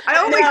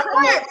 I only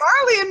cry at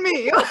Marley and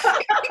me.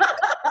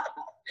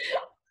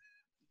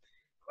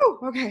 Whew,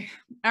 okay.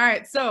 All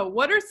right. So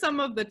what are some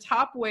of the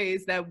top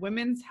ways that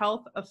women's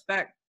health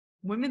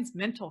women's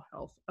mental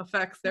health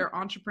affects their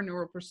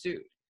entrepreneurial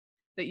pursuit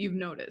that you've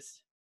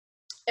noticed?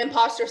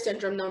 Imposter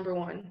syndrome, number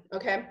one.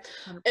 Okay.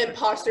 100%.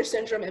 Imposter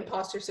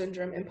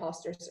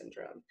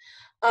syndrome.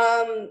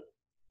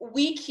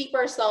 We keep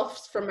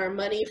ourselves from our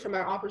money, from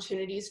our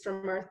opportunities,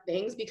 from our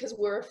things because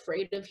we're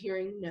afraid of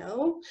hearing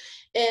no.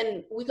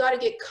 And we got to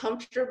get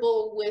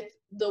comfortable with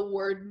the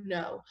word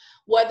no,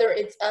 whether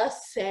it's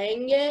us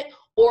saying it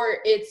or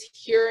it's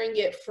hearing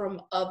it from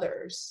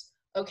others.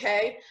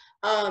 Okay.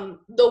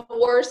 The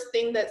worst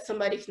thing that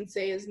somebody can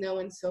say is no,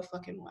 and so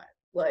fucking what?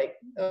 Like,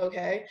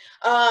 okay.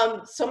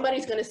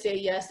 Somebody's going to say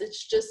yes.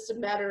 It's just a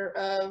matter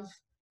of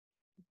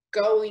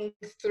going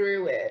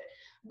through it.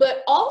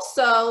 But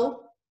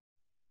also,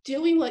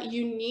 doing what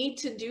you need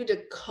to do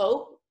to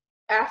cope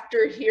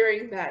after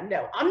hearing that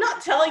no. I'm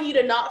not telling you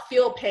to not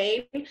feel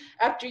pain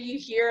after you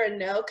hear a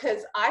no,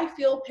 because I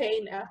feel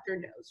pain after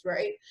no's,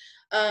 right?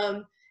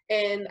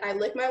 And I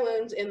lick my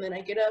wounds and then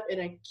I get up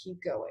and I keep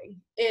going.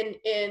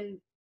 And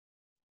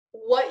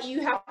what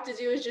you have to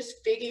do is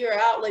just figure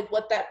out like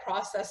what that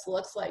process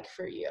looks like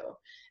for you,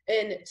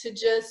 and to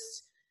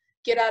just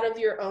get out of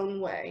your own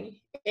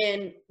way.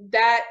 And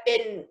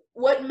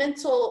what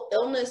mental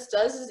illness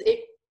does is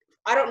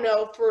I don't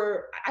know,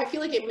 I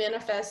feel like it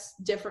manifests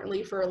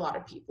differently for a lot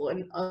of people.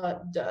 And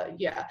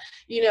yeah,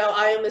 you know,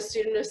 I am a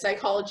student of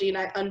psychology and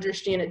I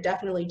understand it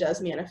definitely does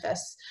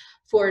manifest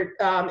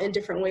in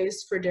different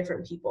ways for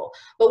different people.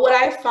 But what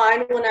I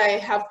find when I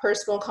have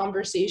personal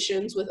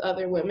conversations with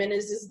other women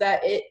is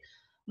that it,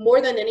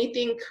 more than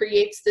anything,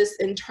 creates this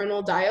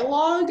internal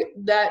dialogue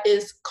that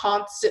is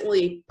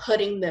constantly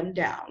putting them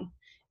down.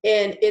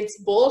 And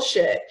it's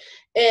bullshit.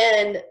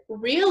 And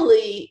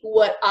really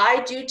what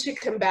I do to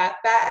combat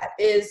that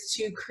is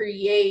to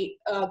create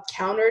a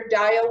counter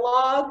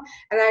dialogue.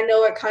 And I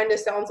know it kind of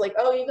sounds like,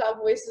 oh, you got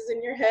voices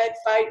in your head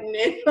fighting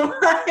it.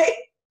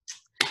 Like,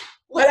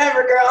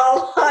 whatever,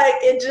 girl. Like,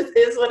 it just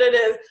is what it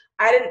is.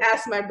 I didn't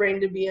ask my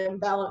brain to be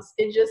imbalanced.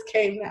 It just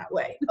came that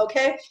way.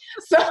 Okay.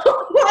 So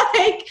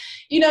like,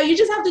 you know, you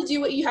just have to do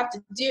what you have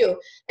to do.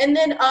 And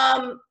then,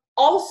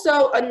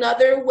 also,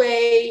 another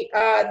way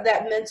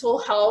that mental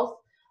health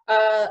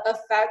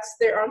affects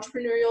their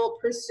entrepreneurial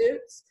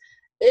pursuits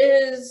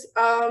is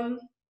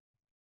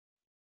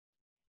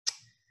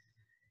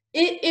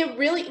it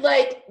really,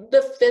 like,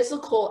 the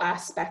physical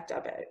aspect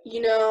of it,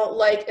 you know,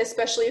 like,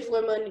 especially if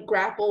women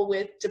grapple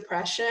with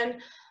depression.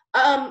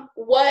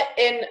 What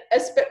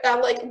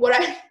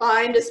I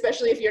find,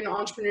 especially if you're an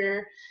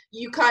entrepreneur,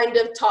 you kind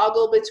of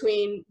toggle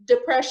between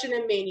depression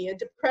and mania.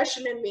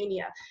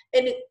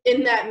 And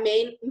in that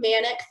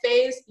manic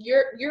phase,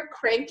 you're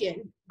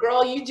cranking,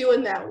 girl, you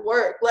doing that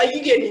work, like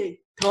you getting it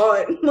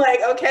done,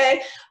 like,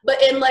 okay,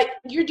 and like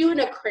you're doing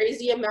a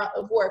crazy amount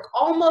of work,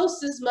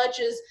 almost as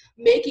much as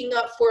making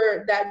up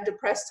for that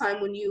depressed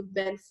time when you've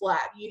been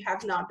flat, you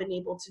have not been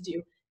able to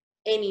do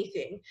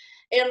anything.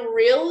 And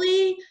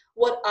really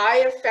what I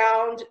have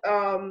found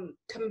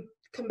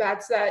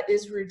combats that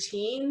is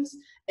routines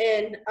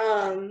and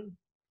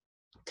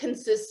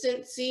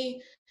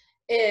consistency,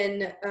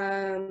 and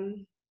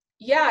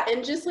yeah,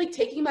 and just like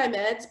taking my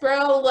meds,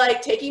 bro,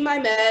 like taking my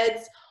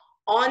meds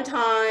on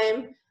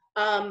time,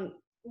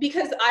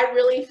 because I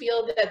really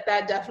feel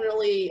that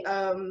definitely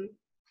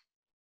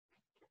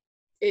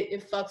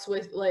it fucks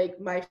with like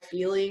my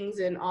feelings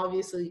and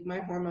obviously my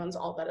hormones,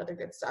 all that other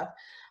good stuff.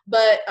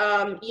 But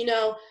you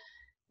know,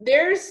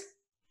 there's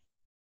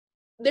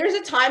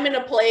a time and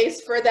a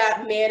place for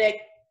that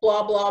manic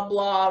blah blah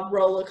blah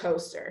roller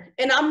coaster.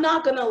 And I'm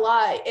not gonna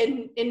lie,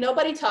 and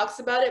nobody talks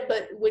about it,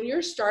 but when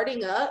you're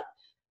starting up,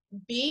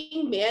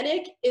 being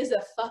manic is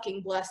a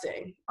fucking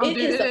blessing. Oh, it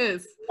is a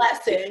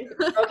blessing,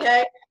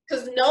 okay?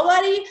 Because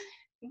nobody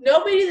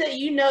that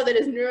you know that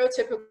is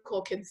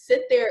neurotypical can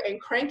sit there and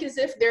crank as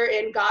if they're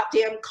in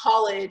goddamn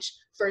college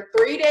for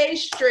 3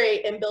 days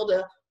straight and build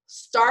a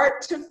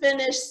start to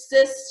finish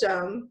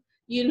system,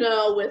 you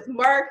know, with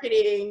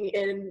marketing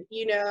and,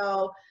 you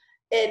know,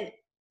 and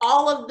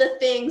all of the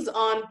things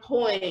on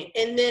point.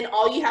 And then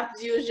all you have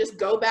to do is just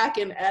go back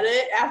and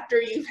edit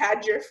after you've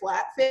had your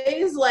flat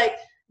phase. Like,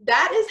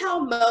 that is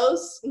how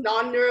most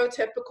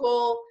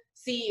non-neurotypical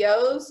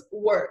CEOs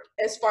work,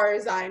 as far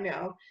as I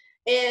know.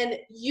 And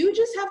you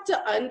just have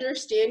to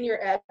understand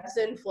your ebbs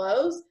and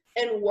flows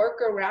and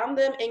work around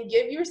them and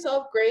give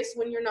yourself grace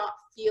when you're not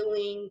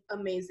feeling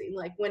amazing.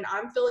 Like when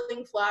I'm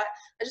feeling flat,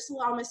 I just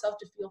allow myself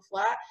to feel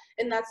flat.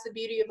 And that's the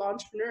beauty of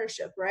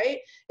entrepreneurship, right?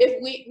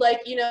 If we,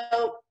 like, you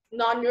know,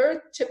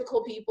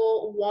 non-neurotypical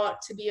people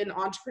want to be in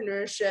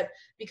entrepreneurship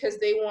because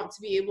they want to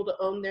be able to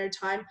own their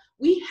time.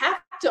 We have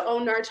to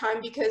own our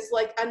time because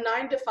like a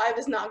 9 to 5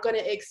 is not going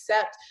to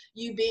accept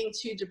you being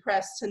too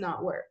depressed to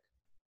not work.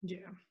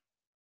 Yeah.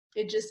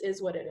 It just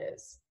is what it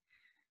is.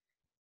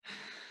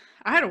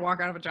 I had to walk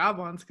out of a job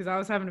once because I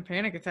was having a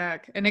panic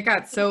attack and it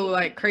got so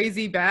like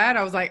crazy bad.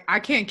 I was like, I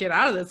can't get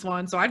out of this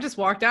one. So I just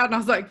walked out and I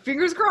was like,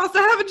 fingers crossed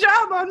I have a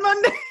job on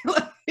Monday.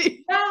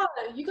 Yeah,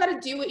 you got to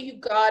do what you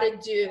got to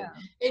do. Yeah.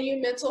 And your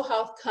mental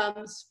health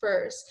comes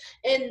first.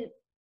 And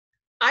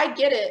I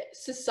get it.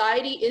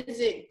 Society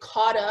isn't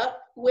caught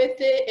up with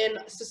it,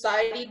 and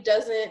society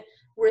doesn't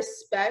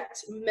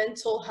respect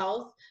mental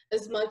health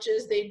as much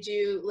as they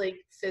do like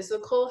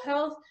physical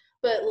health.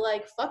 But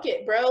like, fuck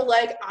it, bro.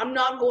 Like, I'm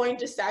not going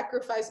to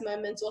sacrifice my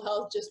mental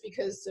health just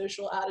because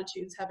social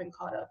attitudes haven't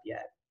caught up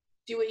yet.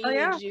 Do what Oh you need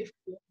yeah. to do.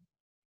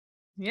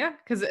 Yeah,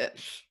 because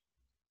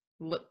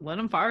let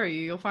them fire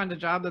you. You'll find a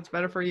job that's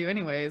better for you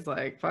anyways.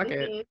 Like, fuck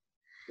it.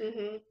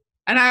 Mm-hmm.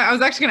 And I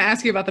was actually going to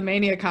ask you about the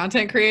Mania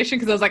content creation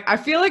because I was like, I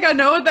feel like I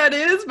know what that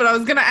is, but I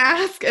was going to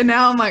ask. And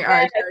now I'm like, all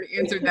right, I already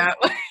answered that.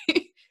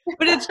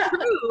 But it's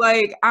true.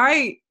 Like,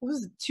 it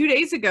was 2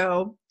 days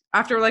ago,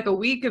 after like a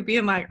week of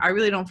being like, I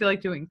really don't feel like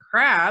doing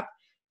crap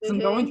because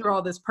I'm going through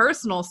all this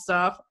personal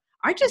stuff.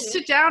 I just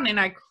sit down and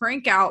I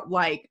crank out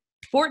like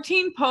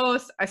 14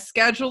 posts. I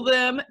schedule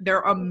them.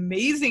 They're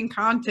amazing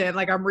content.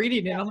 Like, I'm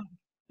reading it. I'm like,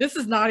 this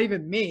is not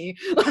even me.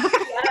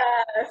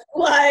 Yes.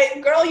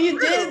 Like, girl, you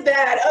did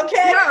that.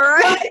 Okay. Yeah,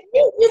 right. Like,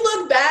 you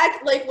look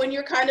back, like when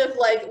you're kind of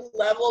like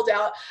leveled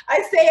out.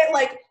 I say it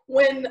like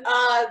when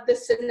the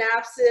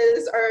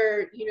synapses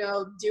are, you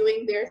know,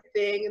 doing their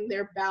thing and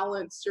they're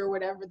balanced or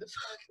whatever the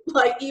fuck.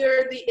 Like,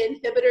 either the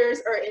inhibitors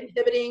are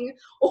inhibiting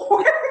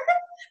or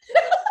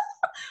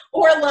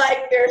or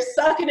like they're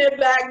sucking it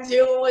back,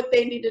 doing what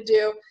they need to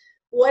do.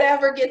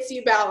 Whatever gets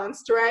you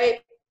balanced,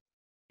 right?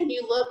 And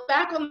you look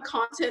back on the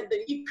content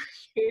that you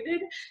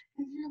created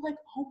and you're like,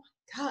 oh my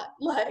God,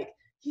 like,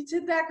 you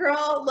did that,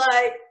 girl.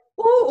 Like,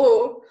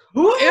 ooh.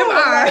 Who am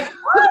I?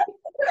 Like,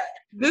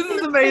 This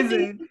is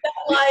amazing.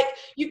 that, like,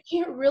 you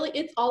can't really,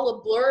 it's all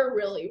a blur,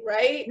 really,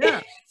 right? Yeah.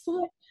 It's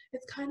like,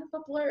 it's kind of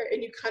a blur,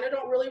 and you kind of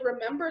don't really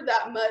remember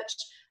that much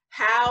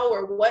how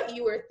or what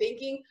you were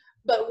thinking.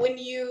 But when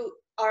you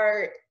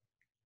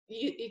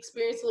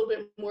experience a little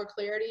bit more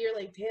clarity, you're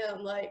like,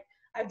 damn, like,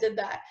 I did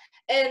that.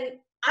 And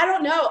I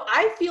don't know.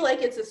 I feel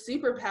like it's a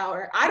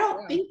superpower. I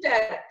don't think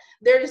that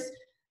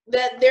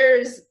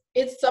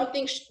it's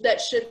something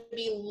that should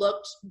be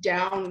looked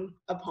down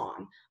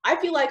upon. I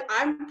feel like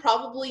I'm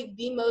probably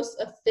the most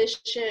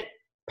efficient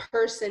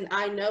person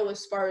I know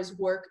as far as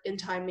work and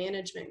time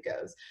management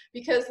goes.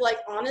 Because, like,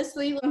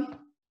 honestly,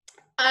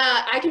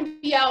 I can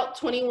be out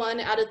 21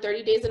 out of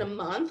 30 days in a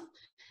month,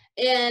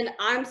 and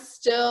I'm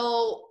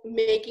still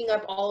making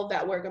up all of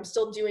that work. I'm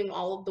still doing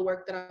all of the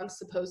work that I'm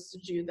supposed to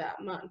do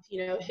that month,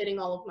 you know, hitting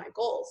all of my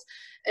goals.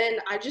 And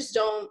I just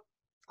don't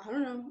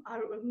know.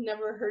 I've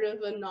never heard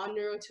of a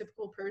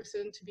non-neurotypical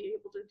person to be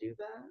able to do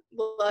that.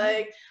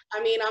 Like,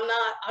 I mean,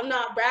 I'm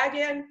not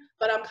bragging,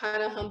 but I'm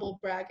kind of humble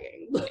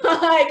bragging. Like,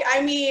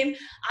 I mean,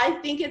 I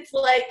think it's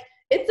like,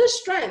 it's a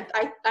strength.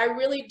 I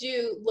really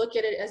do look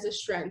at it as a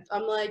strength.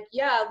 I'm like,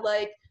 yeah,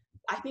 like,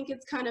 I think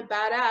it's kind of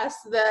badass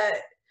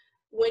that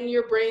when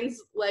your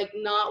brain's like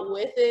not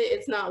with it,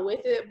 it's not with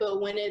it, but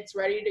when it's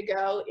ready to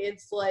go,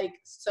 it's like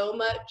so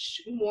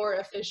much more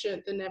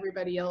efficient than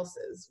everybody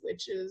else's,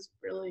 which is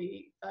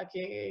really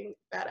fucking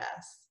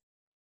badass.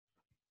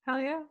 Hell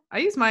yeah. I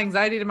use my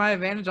anxiety to my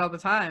advantage all the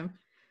time.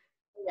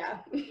 Yeah.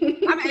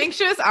 I'm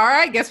anxious. All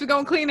right, guess we're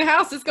going to clean the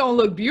house. It's going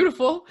to look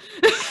beautiful.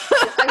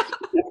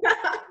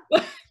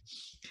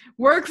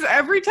 Works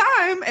every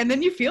time. And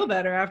then you feel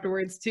better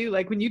afterwards too.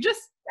 Like when you just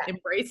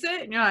embrace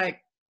it and you're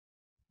like,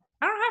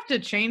 I don't have to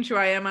change who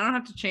I am. I don't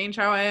have to change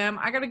how I am.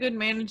 I got a good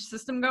managed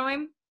system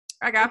going.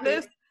 I got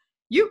this.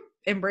 You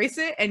embrace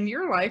it and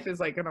your life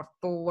is like gonna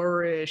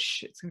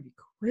flourish. It's gonna be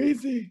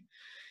crazy.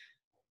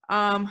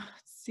 Let's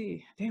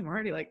see. Damn, we're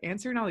already like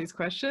answering all these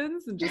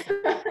questions and just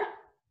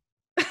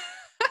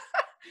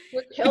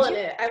we're killing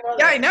it. I love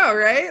it. I know,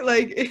 right?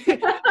 Like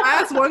I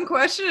ask one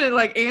question and it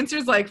like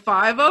answers like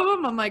 5 of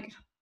them. I'm like,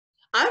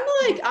 I'm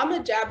a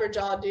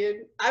jabberjaw,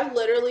 dude. I've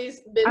literally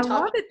been I talking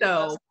love it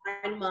though.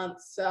 for 9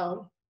 months,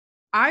 so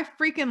I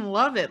freaking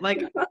love it.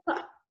 Like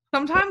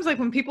sometimes like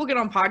when people get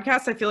on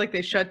podcasts, I feel like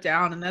they shut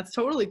down, and that's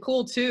totally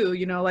cool too,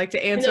 you know, like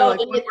to answer like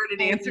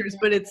one-worded answers,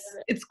 but it's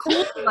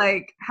cool to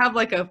like have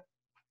like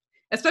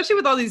especially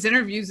with all these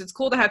interviews, it's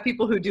cool to have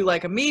people who do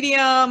like a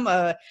medium,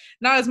 not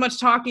as much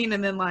talking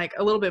and then like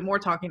a little bit more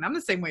talking. I'm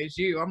the same way as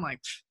you. I'm like,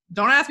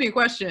 don't ask me a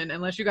question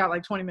unless you got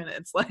like 20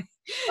 minutes. Like,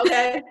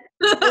 okay,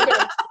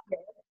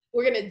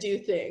 we're gonna do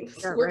things.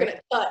 Yeah, we're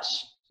gonna touch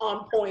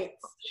on points.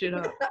 Shit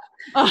up.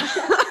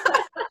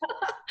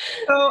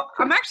 So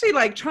I'm actually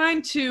like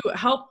trying to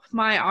help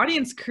my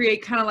audience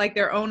create kind of like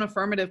their own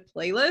affirmative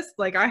playlist.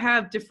 Like I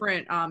have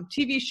different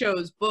TV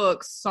shows,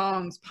 books,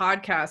 songs,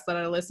 podcasts that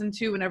I listen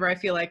to whenever I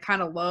feel like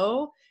kind of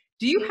low.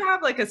 Do you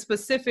have like a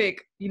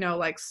specific, you know,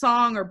 like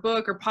song or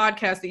book or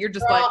podcast that you're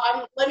just like,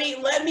 let me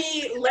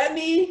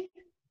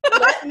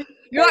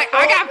you're like,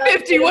 I got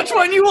 50, which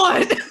one you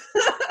want?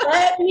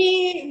 Let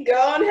me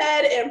go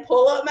ahead and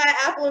pull up my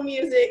Apple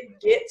Music,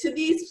 get to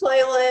these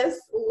playlists,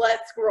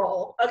 let's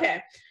roll.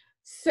 Okay.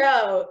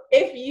 So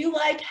if you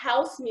like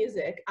house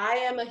music, I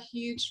am a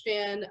huge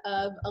fan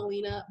of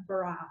Alina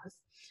Baraz.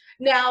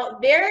 Now,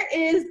 there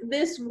is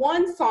this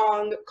one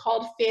song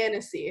called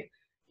Fantasy.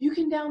 You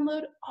can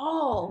download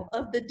all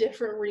of the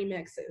different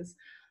remixes,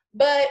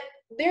 but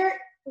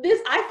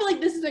I feel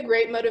like this is a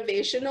great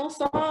motivational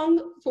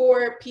song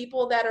for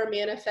people that are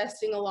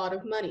manifesting a lot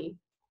of money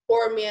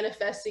or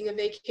manifesting a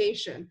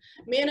vacation,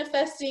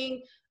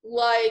 manifesting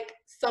like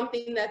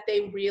something that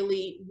they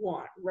really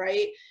want,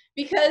 right?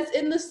 Because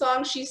in the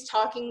song, she's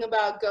talking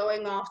about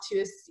going off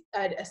to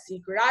a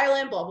secret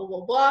island, blah, blah,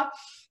 blah, blah.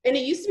 And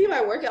it used to be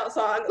my workout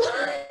song.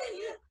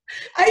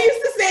 I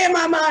used to say in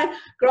my mind,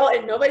 girl,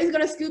 and nobody's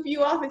going to scoop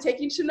you off and take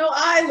you to no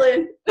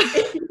island.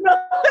 If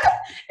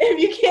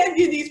you can't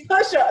do these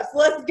push-ups,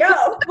 let's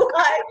go.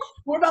 Like,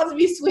 we're about to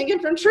be swinging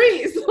from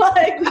trees.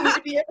 Like, we need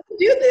to be able to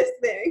do this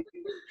thing.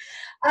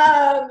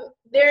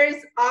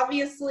 There's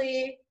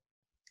obviously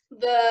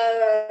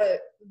the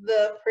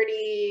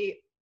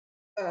pretty,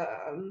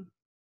 I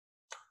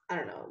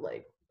don't know,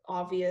 like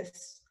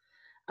obvious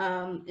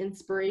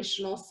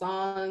inspirational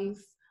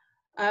songs.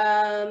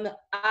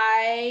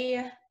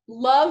 I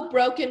love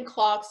Broken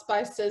Clocks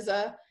by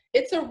SZA.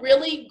 It's a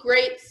really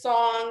great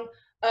song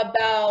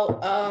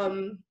about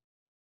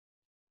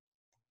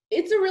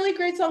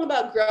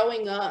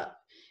growing up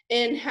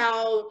and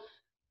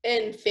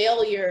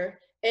failure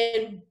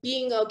and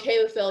being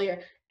okay with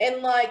failure.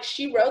 And like,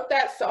 she wrote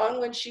that song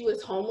when she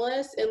was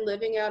homeless and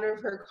living out of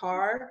her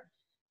car.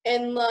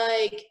 And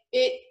like,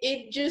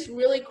 it just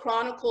really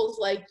chronicles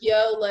like,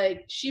 yo,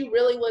 like she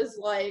really was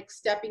like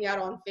stepping out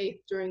on faith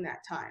during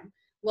that time.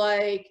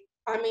 Like,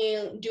 I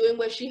mean, doing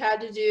what she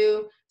had to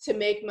do to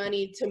make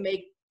money, to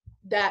make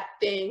that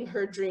thing,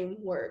 her dream,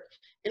 work.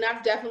 And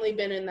I've definitely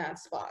been in that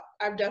spot.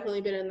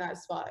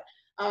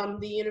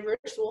 The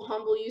universe will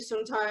humble you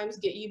sometimes,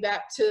 get you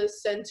back to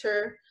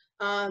center.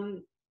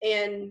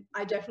 And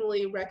I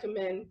definitely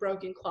recommend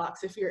Broken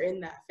Clocks if you're in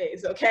that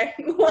phase, okay?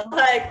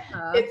 Like,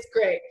 it's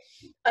great.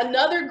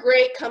 Another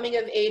great coming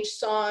of age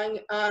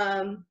song,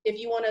 if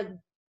you want to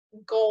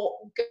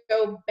go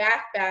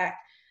back,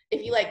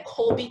 if you like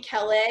Colby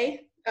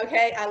Kelly,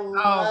 okay? I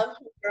love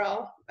her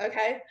girl,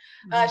 okay?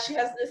 She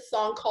has this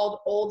song called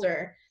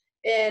Older.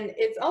 And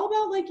it's all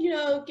about like, you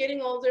know,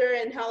 getting older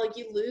and how like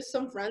you lose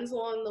some friends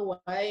along the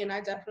way. And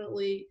I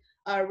definitely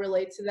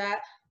relate to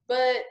that.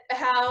 But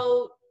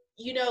how,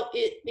 you know,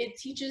 it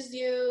teaches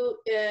you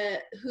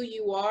who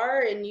you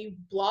are, and you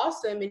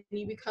blossom and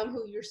you become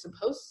who you're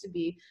supposed to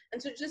be.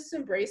 And so just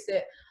embrace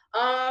it.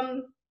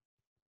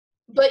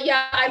 But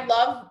yeah, I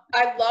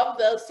love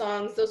those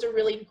songs. Those are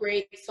really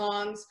great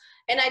songs.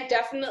 And I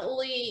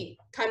definitely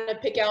kind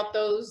of pick out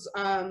those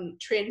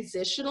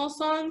transitional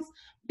songs,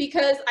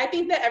 because I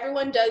think that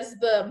everyone does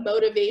the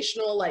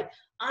motivational, like,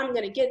 I'm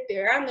going to get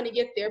there.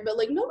 But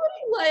like,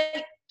 nobody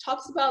like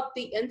talks about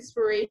the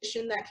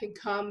inspiration that can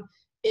come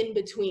in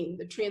between,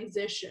 the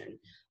transition.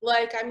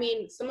 Like, I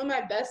mean, some of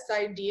my best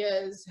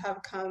ideas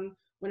have come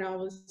when I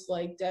was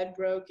like dead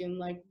broke and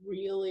like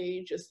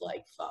really just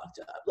like fucked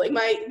up. Like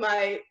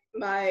my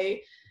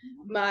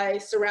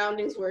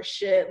surroundings were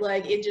shit.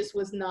 Like, it just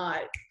was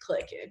not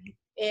clicking.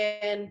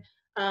 And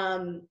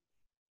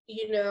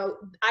you know,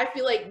 I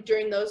feel like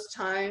during those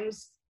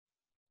times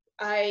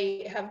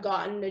I have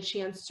gotten a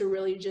chance to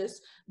really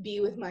just be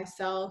with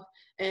myself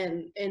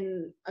and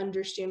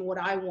understand what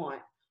I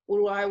want. What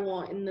do I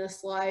want in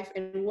this life,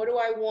 and what do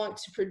I want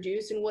to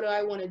produce, and what do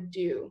I want to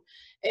do?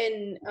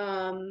 And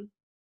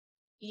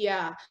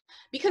yeah,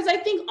 because I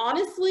think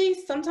honestly,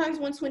 sometimes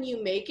when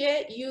you make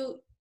it,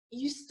 you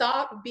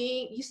stop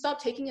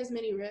taking as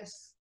many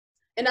risks.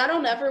 And I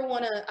don't ever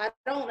want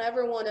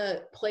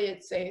to play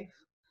it safe.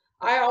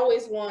 I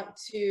always want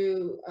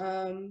to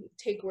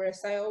take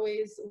risks. I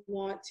always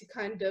want to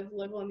kind of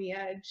live on the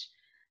edge.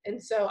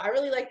 And so I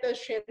really like those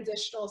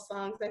transitional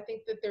songs. I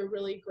think that they're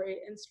really great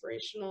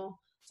inspirational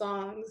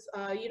songs.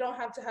 You don't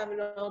have to have it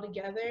all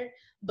together,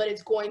 but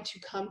it's going to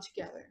come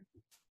together.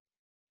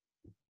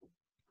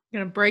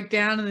 You're gonna break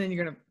down and then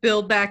you're gonna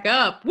build back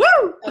up.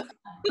 Woo!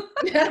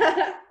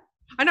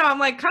 I know, I'm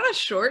like kind of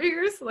short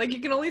here, so like you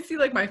can only see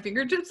like my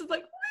fingertips. It's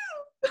like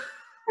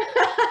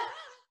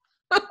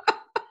woo!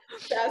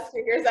 Jazz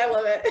fingers, I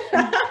love it.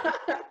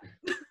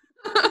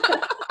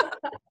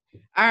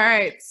 All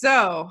right,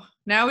 so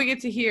now we get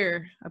to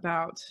hear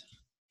about,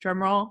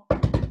 drumroll,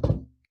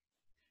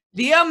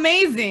 the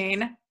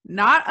amazing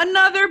Not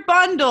Another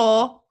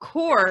Bundle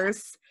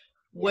course,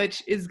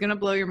 which is gonna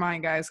blow your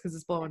mind, guys, because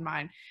it's blowing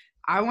mine.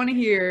 I want to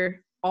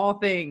hear all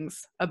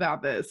things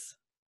about this.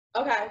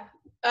 Okay.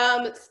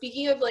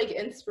 Speaking of like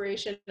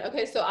inspiration,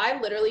 okay, so I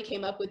literally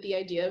came up with the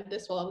idea of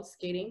this while I was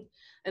skating,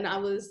 and I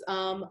was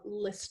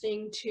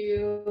listening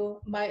to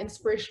my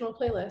inspirational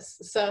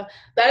playlist. So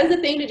that is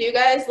the thing to do,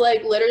 guys.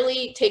 Like,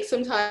 literally take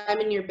some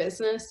time in your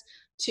business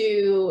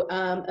to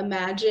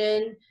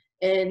imagine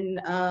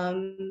and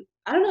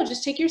I don't know,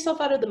 just take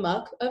yourself out of the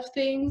muck of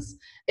things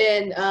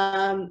and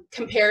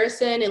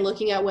comparison and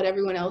looking at what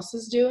everyone else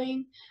is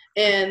doing,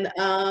 and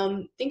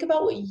think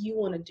about what you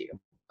want to do.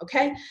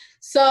 Okay,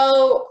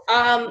 so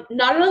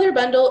Not Another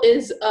Bundle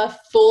is a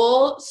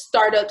full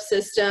startup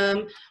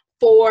system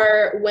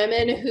for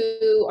women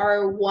who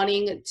are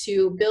wanting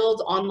to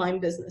build online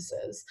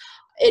businesses.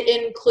 It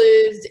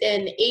includes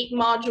an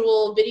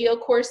 8-module video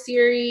course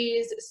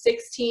series,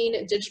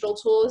 16 digital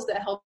tools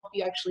that help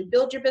you actually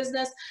build your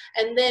business,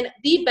 and then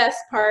the best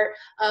part,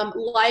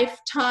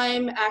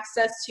 lifetime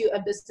access to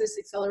a business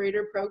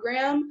accelerator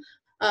program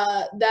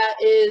that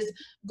is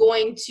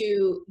going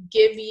to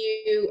give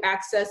you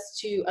access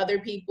to other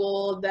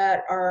people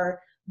that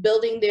are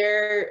building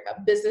their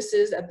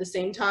businesses at the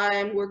same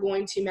time. We're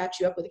going to match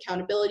you up with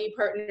accountability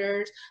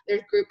partners.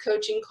 There's group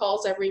coaching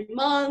calls every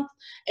month,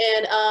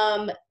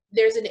 and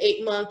there's an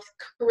 8-month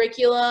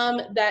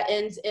curriculum that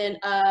ends in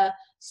a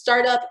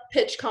startup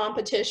pitch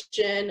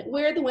competition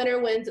where the winner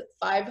wins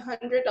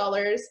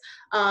 $500.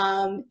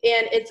 And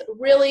it's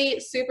really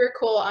super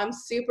cool. I'm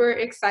super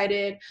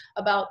excited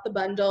about the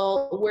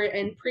bundle. We're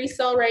in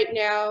pre-sale right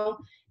now.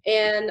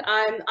 And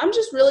I'm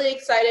just really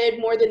excited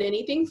more than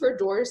anything for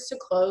doors to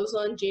close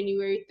on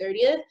January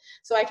 30th.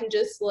 So I can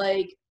just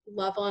like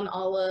love on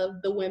all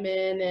of the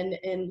women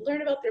and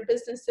learn about their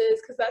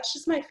businesses, because that's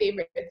just my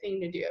favorite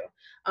thing to do.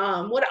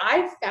 What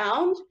I've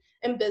found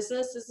in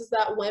business is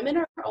that women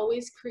are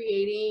always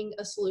creating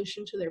a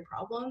solution to their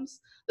problems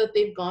that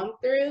they've gone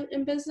through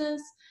in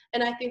business.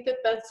 And I think that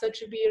that's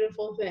such a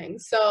beautiful thing.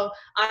 So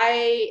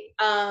I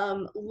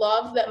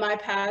love that my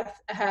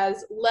path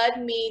has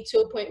led me to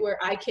a point where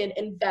I can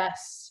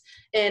invest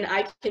and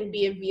I can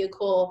be a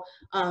vehicle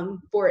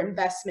for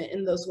investment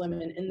in those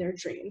women in their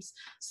dreams.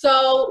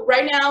 So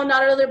right now,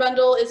 Not Another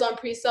Bundle is on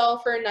pre-sale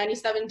for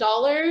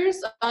 $97.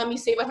 You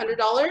save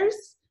 $100.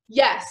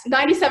 Yes,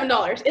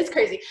 $97. It's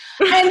crazy.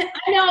 And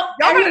I know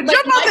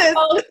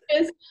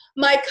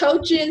my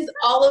coaches,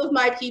 all of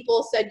my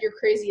people said you're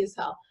crazy as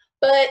hell.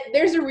 But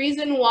there's a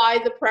reason why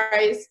the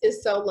price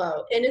is so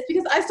low. And it's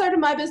because I started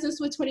my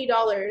business with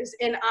 $20.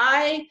 And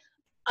I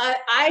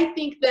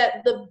think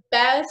that the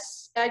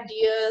best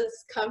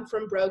ideas come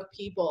from broke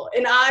people,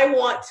 and I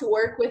want to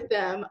work with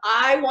them.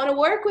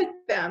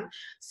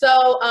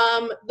 So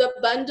the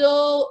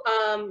bundle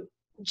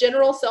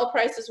general sale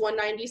price is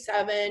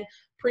 $197.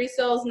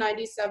 Pre-sale is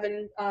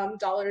 $97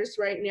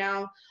 right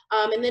now.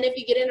 And then if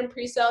you get in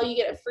pre-sale, you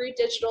get a free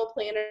digital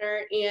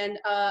planner and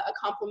a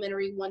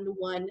complimentary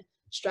one-to-one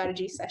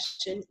strategy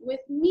session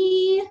with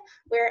me,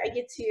 where I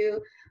get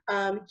to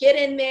get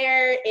in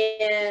there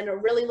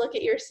and really look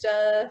at your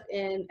stuff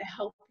and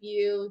help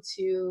you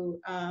to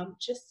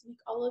just make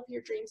all of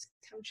your dreams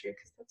come true,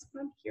 because that's what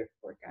I'm here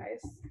for,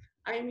 guys.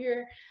 I am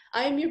your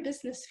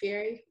business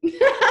fairy.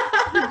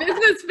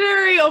 Business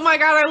fairy. Oh my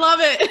God, I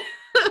love it.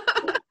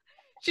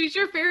 She's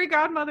your fairy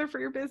godmother for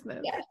your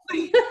business. Yes.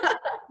 She's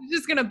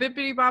just gonna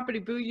bippity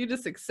boppity boo you to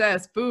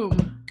success.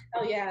 Boom.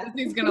 Oh yeah.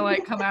 Disney's gonna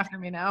like come after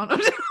me now.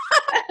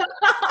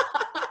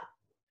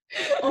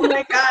 Oh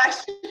my gosh.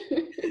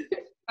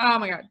 Oh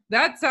my God.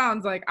 That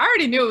sounds like, I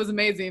already knew it was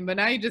amazing, but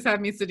now you just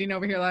have me sitting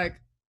over here like.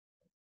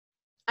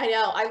 I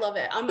know. I love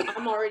it.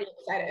 I'm already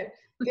excited.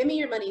 Give me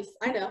your monies.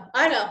 I know.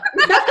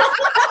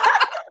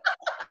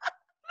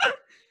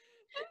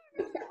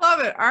 Love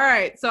it. All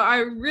right. So I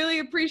really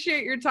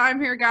appreciate your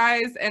time here,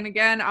 guys. And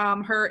again,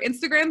 her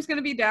Instagram's going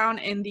to be down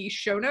in the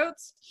show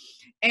notes,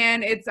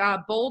 and it's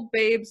Bold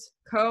Babes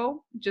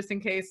Co. Just in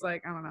case,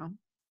 like, I don't know,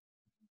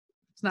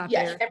 it's not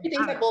there. Yes,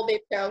 everything's at Bold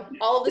Babes Co.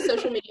 All of the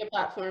social media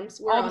platforms.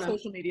 We're all on the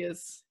social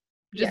medias.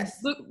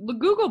 yes. Just look,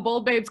 Google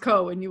Bold Babes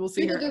Co. and you will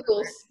see Do her. the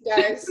Googles,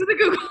 guys. Do the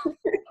Google.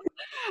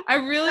 I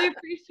really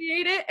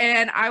appreciate it,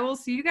 and I will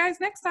see you guys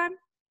next time.